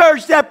any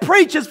church that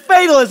preaches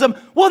fatalism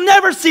will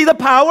never see the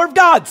power of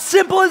God.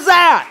 Simple as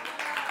that.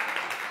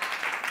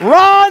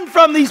 Run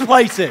from these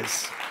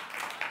places.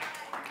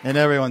 And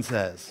everyone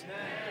says,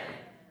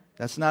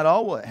 that's not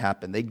all what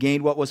happened. They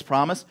gained what was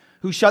promised.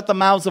 Who shut the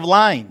mouths of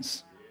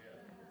lions?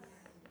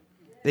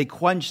 They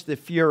quenched the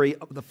fury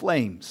of the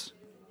flames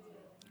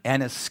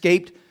and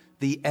escaped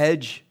the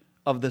edge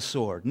of the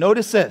sword.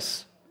 Notice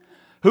this.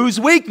 Whose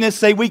weakness,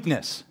 say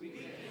weakness.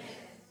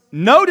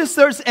 Notice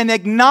there's an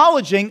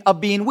acknowledging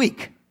of being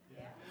weak.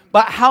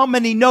 But how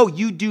many know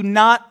you do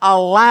not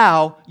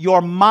allow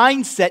your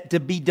mindset to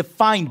be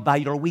defined by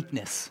your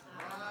weakness?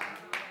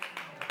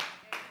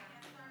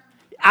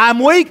 I'm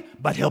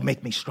weak, but he'll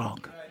make me strong.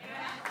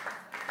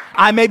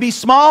 I may be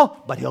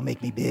small, but he'll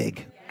make me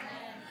big.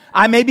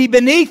 I may be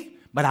beneath,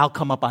 but I'll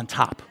come up on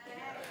top.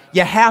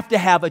 You have to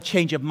have a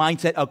change of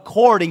mindset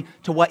according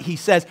to what he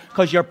says,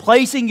 because you're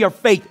placing your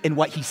faith in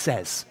what he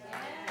says.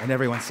 And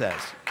everyone says.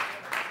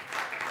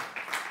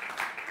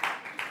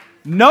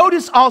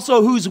 Notice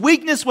also whose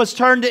weakness was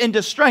turned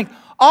into strength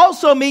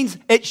also means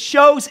it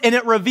shows and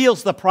it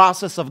reveals the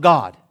process of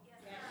God.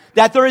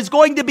 That there is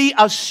going to be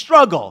a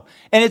struggle.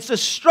 And it's a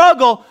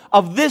struggle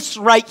of this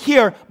right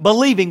here,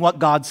 believing what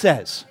God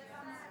says.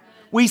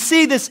 We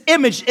see this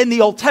image in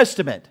the Old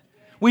Testament.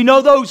 We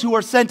know those who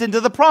were sent into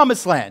the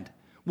promised land.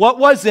 What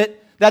was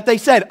it that they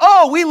said?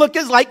 Oh, we look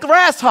as like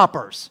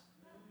grasshoppers.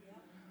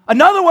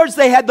 In other words,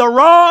 they had the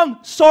wrong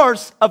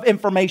source of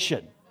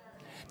information.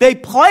 They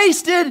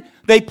placed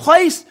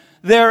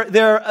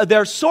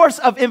their source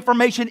of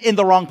information in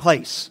the wrong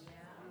place.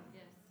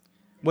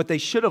 What they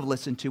should have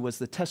listened to was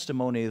the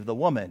testimony of the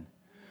woman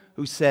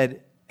who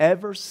said,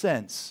 ever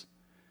since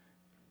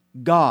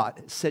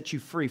God set you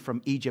free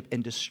from Egypt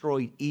and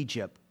destroyed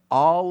Egypt,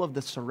 all of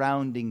the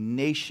surrounding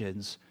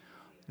nations,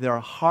 their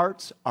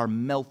hearts are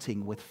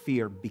melting with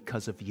fear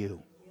because of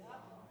you.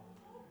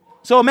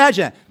 So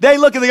imagine, they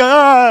look and they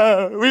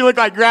go, we look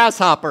like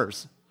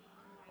grasshoppers.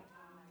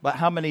 But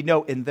how many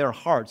know in their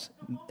hearts,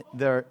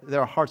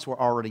 their hearts were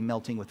already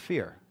melting with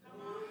fear?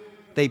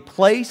 They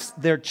placed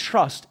their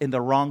trust in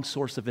the wrong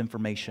source of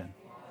information.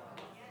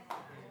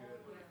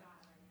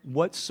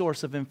 What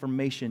source of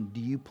information do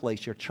you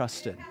place your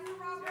trust in?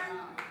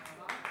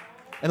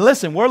 And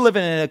listen, we're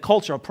living in a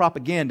culture of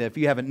propaganda, if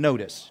you haven't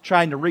noticed,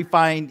 trying to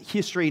refine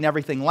history and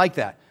everything like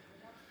that.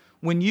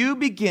 When you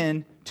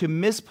begin to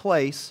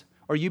misplace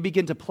or you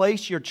begin to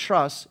place your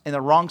trust in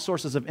the wrong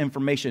sources of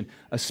information,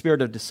 a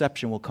spirit of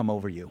deception will come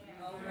over you.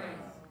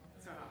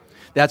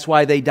 That's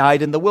why they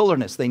died in the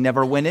wilderness. They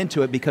never went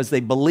into it because they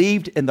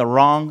believed in the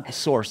wrong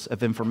source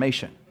of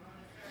information.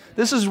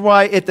 This is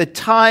why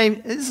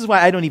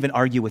I don't even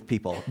argue with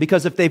people.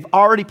 Because if they've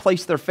already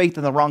placed their faith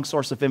in the wrong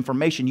source of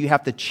information, you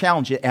have to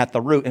challenge it at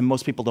the root, and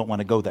most people don't want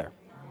to go there.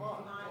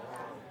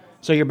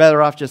 So you're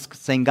better off just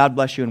saying, God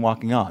bless you, and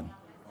walking on.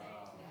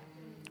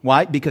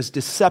 Why? Because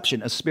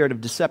deception, a spirit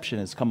of deception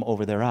has come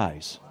over their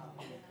eyes,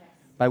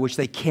 by which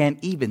they can't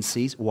even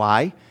see.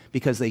 Why?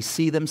 Because they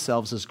see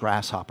themselves as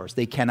grasshoppers.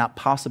 They cannot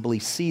possibly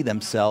see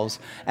themselves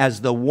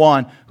as the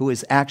one who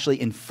is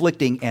actually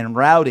inflicting and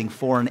routing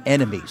foreign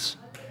enemies.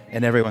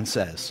 And everyone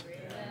says.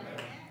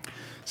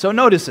 So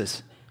notice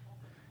this.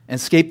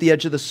 Escaped the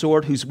edge of the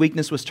sword, whose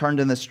weakness was turned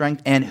into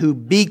strength, and who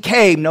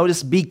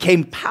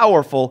became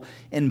powerful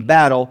in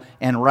battle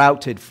and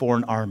routed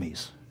foreign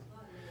armies.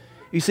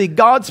 You see,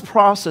 God's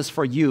process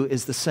for you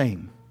is the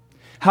same.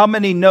 How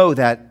many know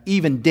that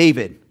even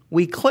David,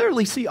 we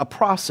clearly see a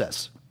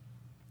process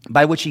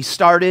by which he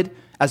started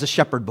as a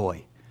shepherd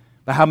boy.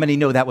 But how many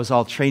know that was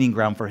all training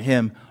ground for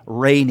him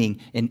reigning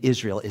in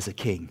Israel as a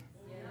king?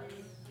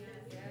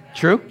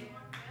 True?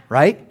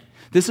 Right?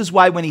 This is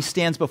why when he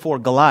stands before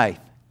Goliath,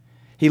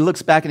 he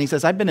looks back and he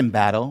says, I've been in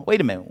battle. Wait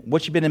a minute,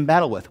 what you been in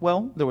battle with?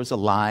 Well, there was a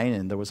lion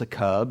and there was a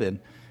cub and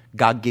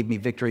God gave me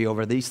victory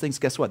over these things.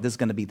 Guess what? This is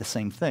going to be the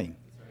same thing.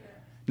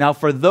 Now,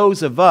 for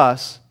those of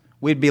us,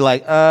 we'd be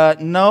like,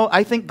 no,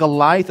 I think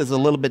Goliath is a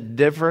little bit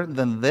different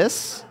than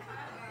this.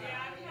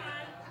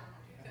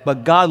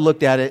 But God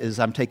looked at it as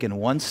I'm taking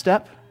one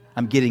step,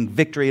 I'm getting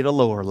victory at a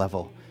lower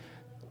level.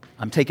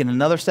 I'm taking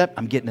another step,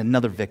 I'm getting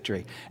another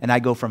victory. And I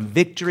go from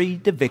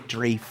victory to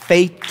victory,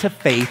 faith to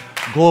faith,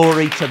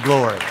 glory to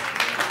glory.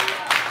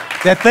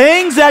 The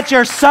things that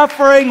you're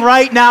suffering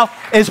right now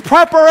is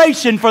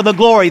preparation for the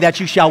glory that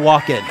you shall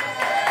walk in.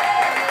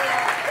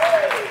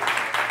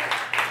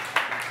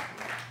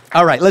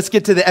 All right, let's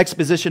get to the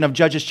exposition of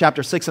Judges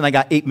chapter 6, and I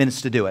got 8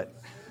 minutes to do it.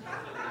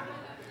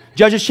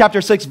 Judges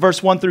chapter 6,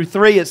 verse 1 through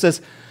 3, it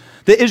says,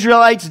 the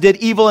Israelites did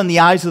evil in the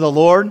eyes of the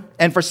Lord,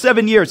 and for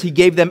 7 years he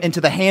gave them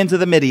into the hands of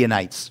the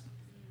Midianites.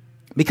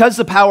 Because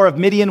the power of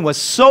Midian was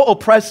so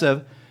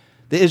oppressive,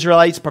 the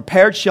Israelites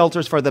prepared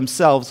shelters for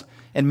themselves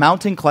in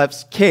mountain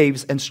clefts,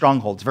 caves, and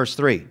strongholds. Verse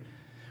 3,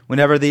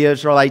 whenever the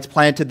Israelites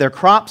planted their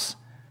crops,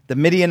 the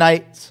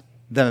Midianites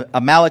the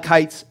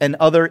Amalekites and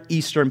other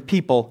eastern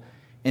people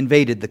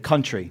invaded the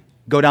country.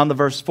 Go down to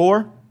verse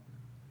 4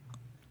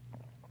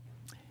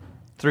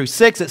 through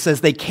 6. It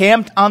says, they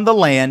camped on the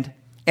land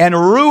and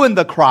ruined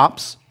the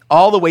crops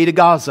all the way to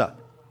Gaza,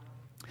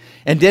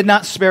 and did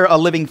not spare a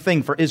living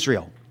thing for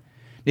Israel,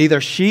 neither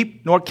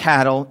sheep nor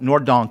cattle nor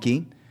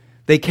donkey.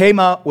 They came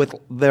out with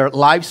their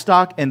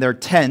livestock and their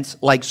tents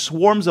like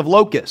swarms of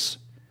locusts.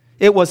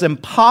 It was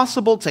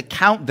impossible to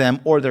count them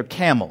or their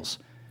camels.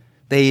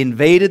 They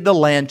invaded the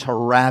land to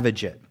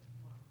ravage it.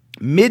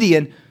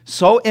 Midian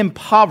so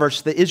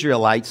impoverished the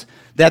Israelites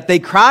that they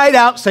cried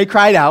out, say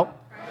cried out.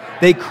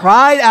 They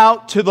cried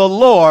out to the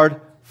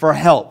Lord for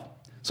help.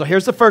 So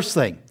here's the first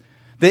thing.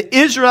 The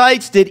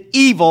Israelites did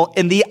evil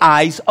in the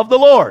eyes of the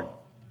Lord.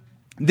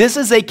 This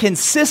is a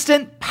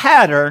consistent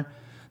pattern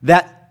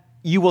that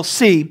you will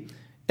see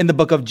in the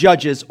book of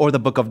Judges or the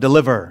book of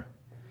Deliverer.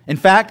 In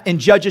fact, in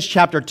Judges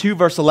chapter 2,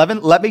 verse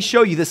 11, let me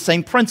show you this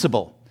same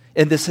principle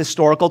in this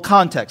historical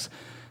context.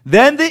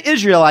 Then the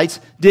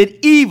Israelites did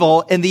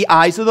evil in the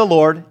eyes of the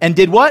Lord and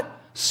did what?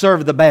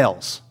 Serve the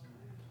Baals.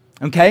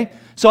 Okay?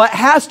 So it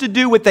has to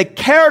do with the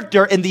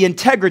character and the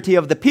integrity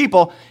of the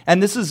people,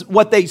 and this is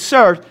what they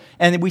served,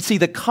 and we see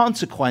the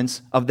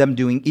consequence of them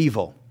doing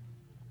evil.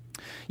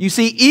 You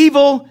see,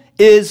 evil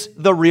is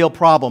the real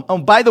problem. Oh,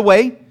 by the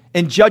way,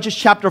 in Judges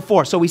chapter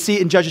 4, so we see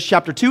it in Judges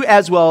chapter 2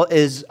 as well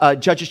as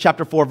Judges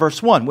chapter 4,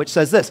 verse 1, which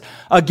says this,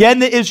 again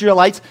the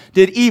Israelites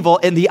did evil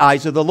in the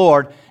eyes of the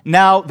Lord,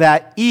 now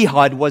that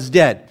Ehud was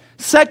dead.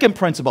 Second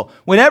principle,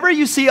 whenever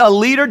you see a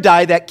leader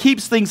die that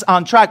keeps things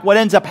on track, what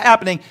ends up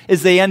happening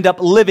is they end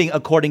up living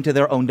according to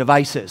their own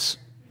devices.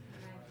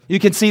 You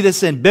can see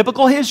this in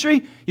biblical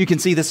history. You can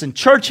see this in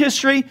church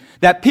history,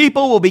 that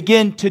people will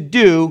begin to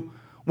do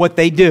what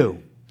they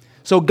do.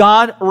 So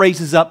God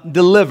raises up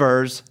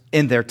deliverers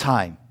in their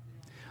time.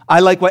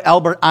 I like what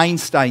Albert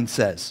Einstein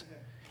says.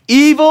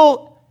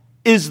 Evil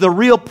is the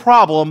real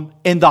problem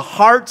in the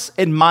hearts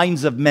and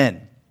minds of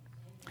men.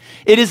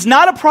 It is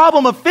not a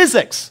problem of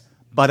physics,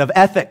 but of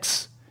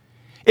ethics.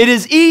 It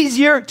is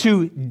easier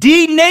to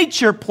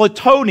denature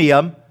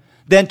plutonium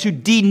than to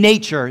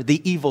denature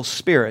the evil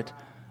spirit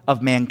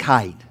of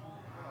mankind.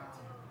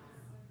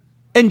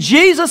 And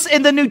Jesus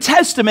in the New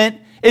Testament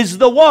is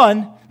the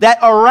one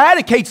that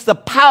eradicates the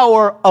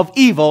power of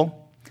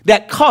evil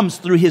that comes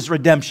through his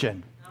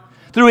redemption.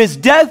 Through his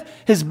death,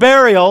 his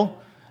burial,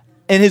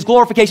 and his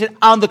glorification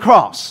on the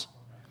cross.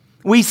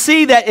 We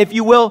see that, if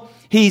you will,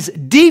 he's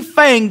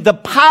defanged the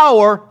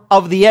power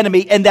of the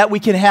enemy, and that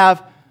we can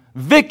have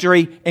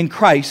victory in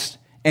Christ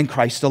and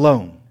Christ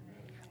alone.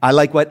 I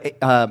like what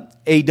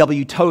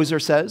A.W. Tozer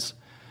says.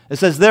 It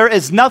says, there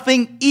is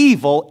nothing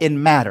evil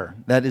in matter,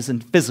 that is in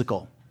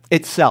physical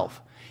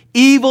itself.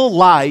 Evil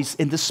lies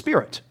in the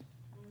spirit.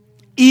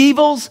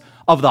 Evils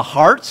of the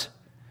heart,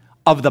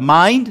 of the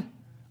mind,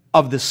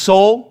 of the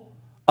soul,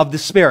 of the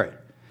spirit.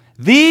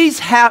 These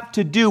have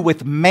to do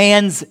with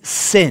man's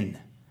sin.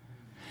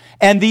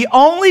 And the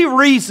only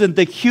reason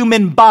the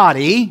human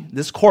body,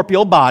 this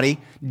corporeal body,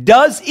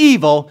 does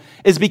evil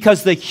is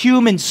because the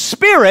human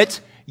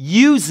spirit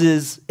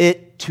uses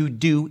it to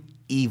do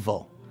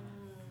evil.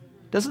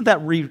 Doesn't that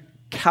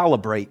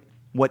recalibrate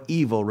what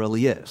evil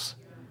really is?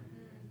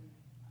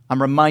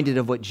 I'm reminded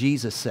of what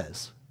Jesus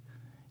says.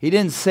 He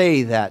didn't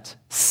say that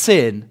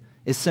sin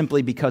is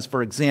simply because,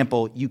 for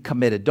example, you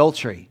commit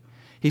adultery.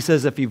 He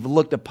says if you've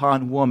looked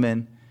upon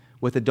woman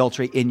with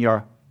adultery in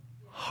your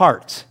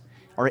heart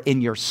or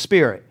in your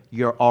spirit,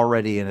 you're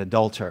already an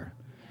adulterer.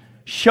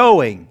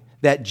 Showing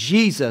that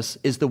Jesus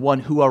is the one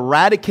who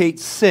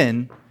eradicates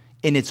sin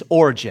in its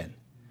origin.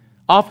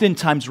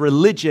 Oftentimes,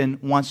 religion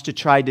wants to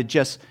try to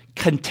just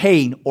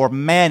contain or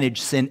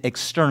manage sin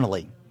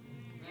externally.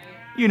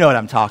 You know what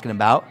I'm talking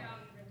about.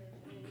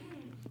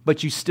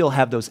 But you still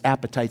have those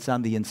appetites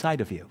on the inside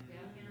of you.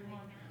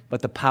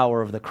 But the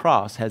power of the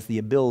cross has the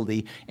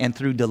ability, and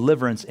through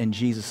deliverance in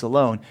Jesus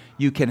alone,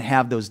 you can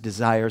have those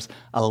desires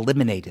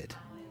eliminated.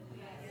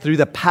 Through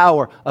the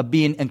power of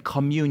being in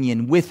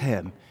communion with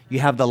him, you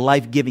have the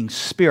life-giving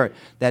spirit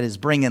that is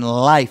bringing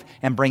life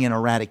and bringing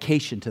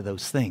eradication to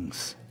those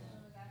things.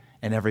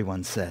 And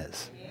everyone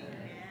says.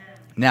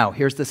 Now,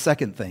 here's the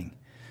second thing.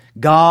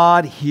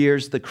 God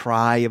hears the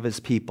cry of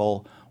his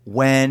people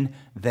when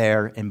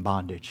they're in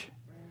bondage.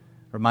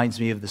 Reminds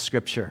me of the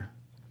scripture,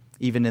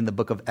 even in the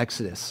book of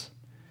Exodus,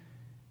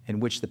 in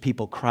which the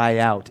people cry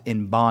out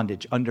in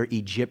bondage, under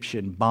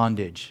Egyptian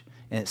bondage.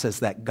 And it says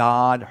that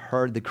God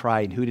heard the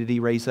cry. And who did he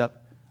raise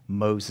up?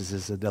 Moses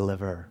is a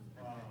deliverer.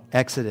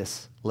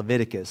 Exodus,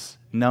 Leviticus,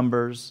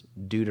 Numbers,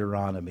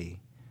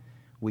 Deuteronomy.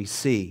 We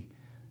see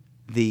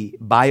the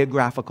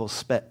biographical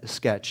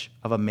sketch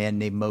of a man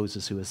named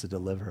Moses who is a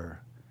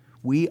deliverer.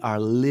 We are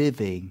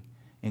living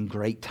in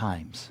great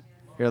times.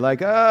 You're like,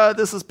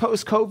 this is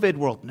post-COVID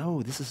world.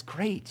 No, this is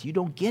great. You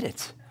don't get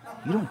it.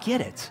 You don't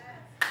get it.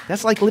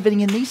 That's like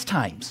living in these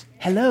times.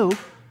 Hello?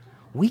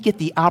 We get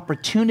the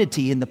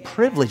opportunity and the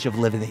privilege of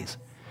living these.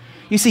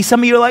 You see,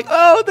 some of you are like,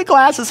 the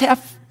glass is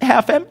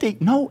half empty.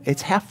 No,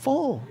 it's half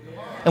full.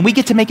 And we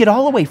get to make it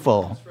all the way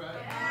full.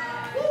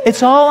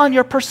 It's all on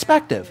your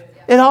perspective.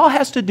 It all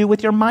has to do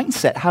with your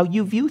mindset, how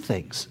you view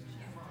things.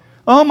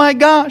 Oh my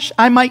gosh,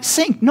 I might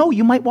sink. No,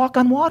 you might walk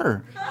on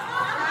water.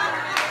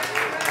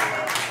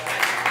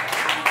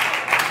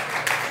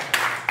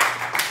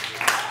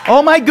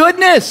 Oh my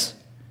goodness,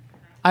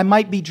 I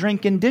might be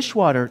drinking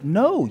dishwater.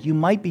 No, you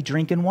might be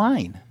drinking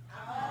wine.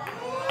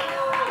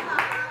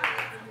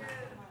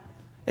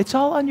 It's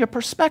all on your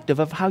perspective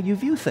of how you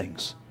view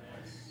things.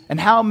 And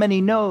how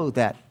many know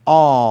that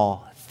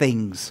all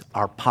things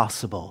are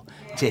possible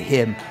to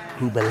him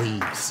who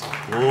believes?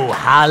 Oh,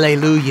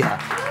 hallelujah.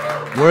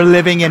 We're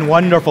living in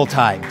wonderful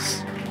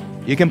times.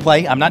 You can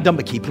play. I'm not done,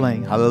 but keep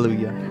playing.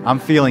 Hallelujah. I'm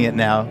feeling it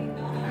now.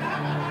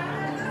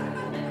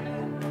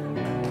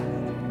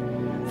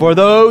 For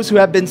those who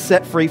have been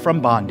set free from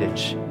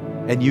bondage,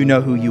 and you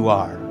know who you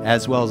are,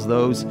 as well as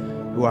those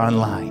who are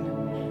online,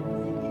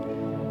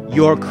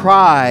 your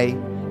cry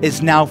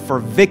is now for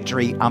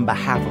victory on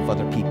behalf of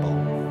other people.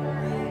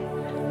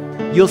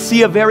 You'll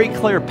see a very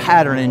clear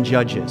pattern in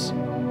Judges.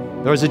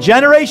 There was a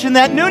generation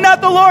that knew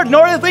not the Lord,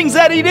 nor the things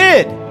that he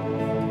did.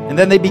 And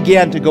then they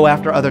began to go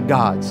after other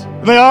gods.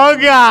 Like, oh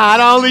God,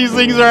 all these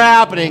things are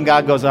happening.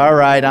 God goes, all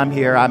right, I'm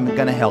here. I'm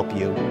going to help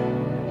you.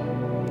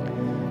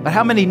 But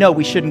how many know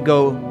we shouldn't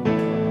go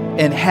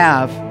and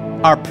have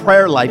our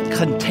prayer life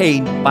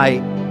contained by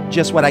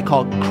just what I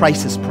call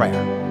crisis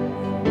prayer?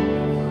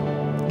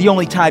 The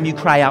only time you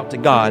cry out to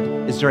God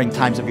is during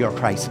times of your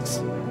crisis.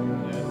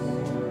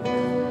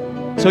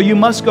 So you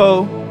must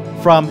go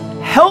from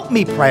help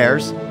me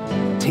prayers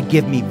to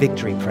give me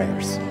victory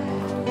prayers.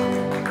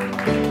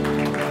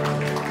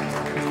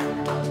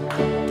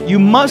 You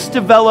must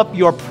develop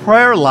your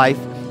prayer life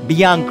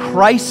beyond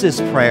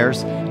crisis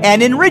prayers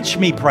and enrich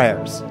me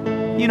prayers.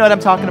 You know what I'm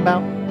talking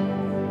about?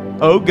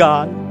 Oh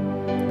God,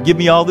 give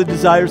me all the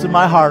desires of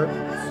my heart.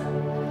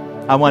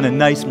 I want a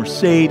nice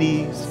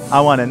Mercedes. I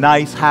want a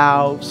nice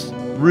house.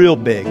 Real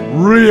big,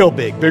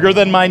 bigger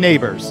than my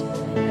neighbors,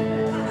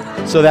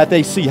 so that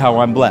they see how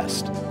I'm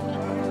blessed.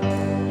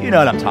 You know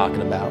what I'm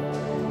talking about.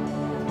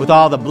 With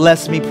all the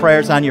bless me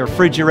prayers on your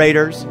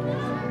refrigerators.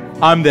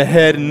 I'm the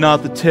head and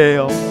not the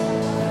tail.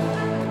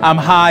 I'm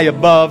high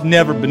above,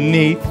 never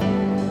beneath.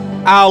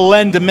 I'll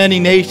lend to many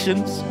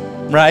nations,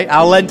 right?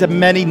 I'll lend to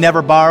many,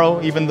 never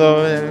borrow, even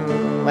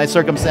though my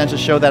circumstances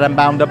show that I'm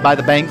bound up by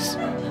the banks.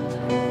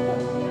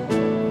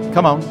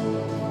 Come on.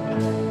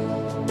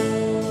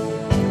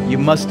 You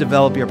must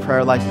develop your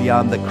prayer life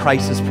beyond the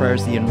crisis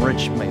prayers, the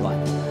enrichment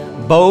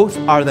life. Both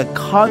are the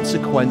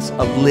consequence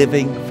of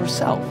living for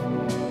self.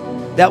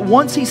 That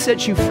once he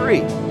sets you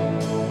free,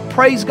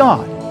 praise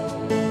God.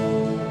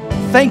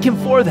 Thank him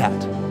for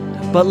that.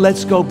 But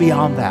let's go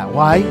beyond that.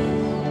 Why?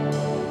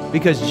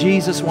 Because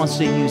Jesus wants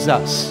to use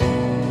us,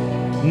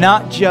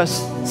 not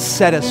just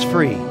set us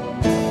free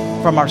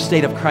from our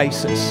state of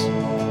crisis,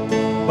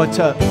 but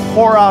to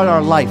pour out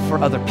our life for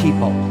other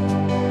people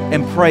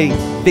and pray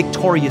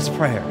victorious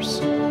prayers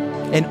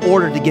in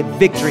order to get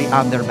victory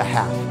on their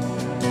behalf.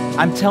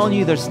 I'm telling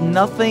you, there's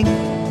nothing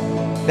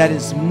that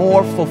is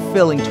more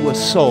fulfilling to a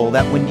soul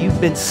that when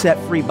you've been set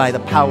free by the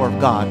power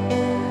of God,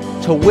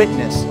 to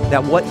witness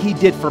that what he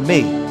did for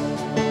me.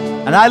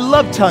 And I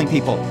love telling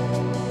people,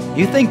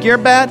 you think you're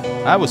bad?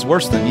 I was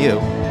worse than you.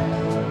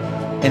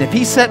 And if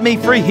he set me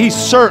free, he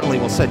certainly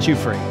will set you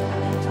free.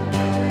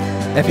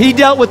 If he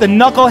dealt with a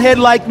knucklehead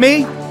like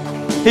me,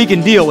 he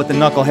can deal with a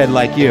knucklehead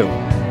like you.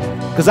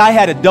 Because I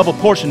had a double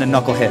portion of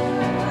knucklehead.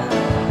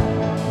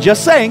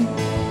 Just saying.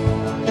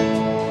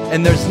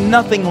 And there's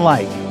nothing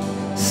like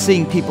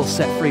seeing people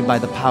set free by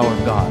the power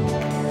of God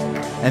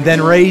and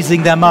then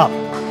raising them up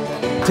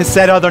to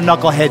set other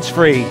knuckleheads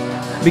free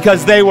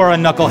because they were a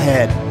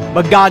knucklehead.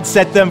 But God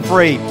set them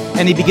free,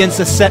 and he begins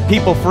to set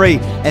people free.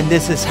 And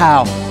this is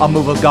how a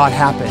move of God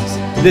happens.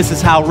 This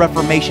is how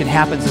reformation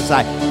happens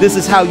inside. This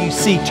is how you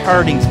see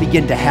turnings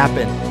begin to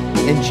happen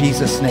in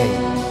Jesus' name.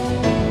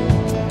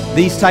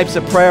 These types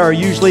of prayer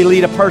usually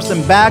lead a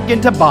person back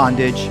into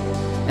bondage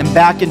and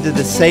back into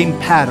the same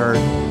pattern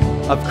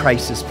of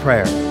crisis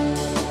prayer.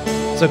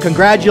 So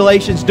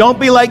congratulations. Don't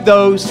be like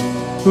those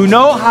who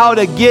know how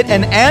to get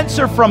an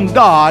answer from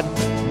God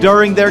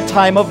during their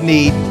time of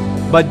need,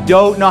 but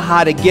don't know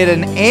how to get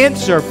an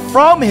answer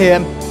from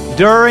him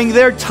during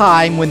their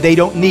time when they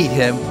don't need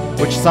him,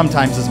 which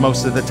sometimes is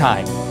most of the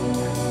time.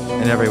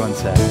 And everyone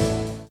said.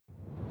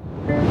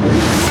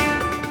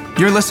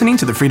 You're listening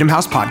to the Freedom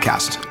House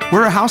Podcast.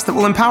 We're a house that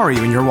will empower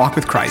you in your walk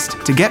with Christ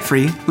to get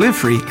free, live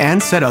free,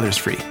 and set others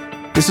free.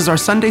 This is our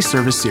Sunday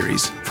service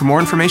series. For more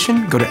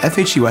information, go to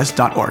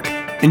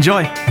FHUS.org.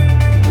 Enjoy.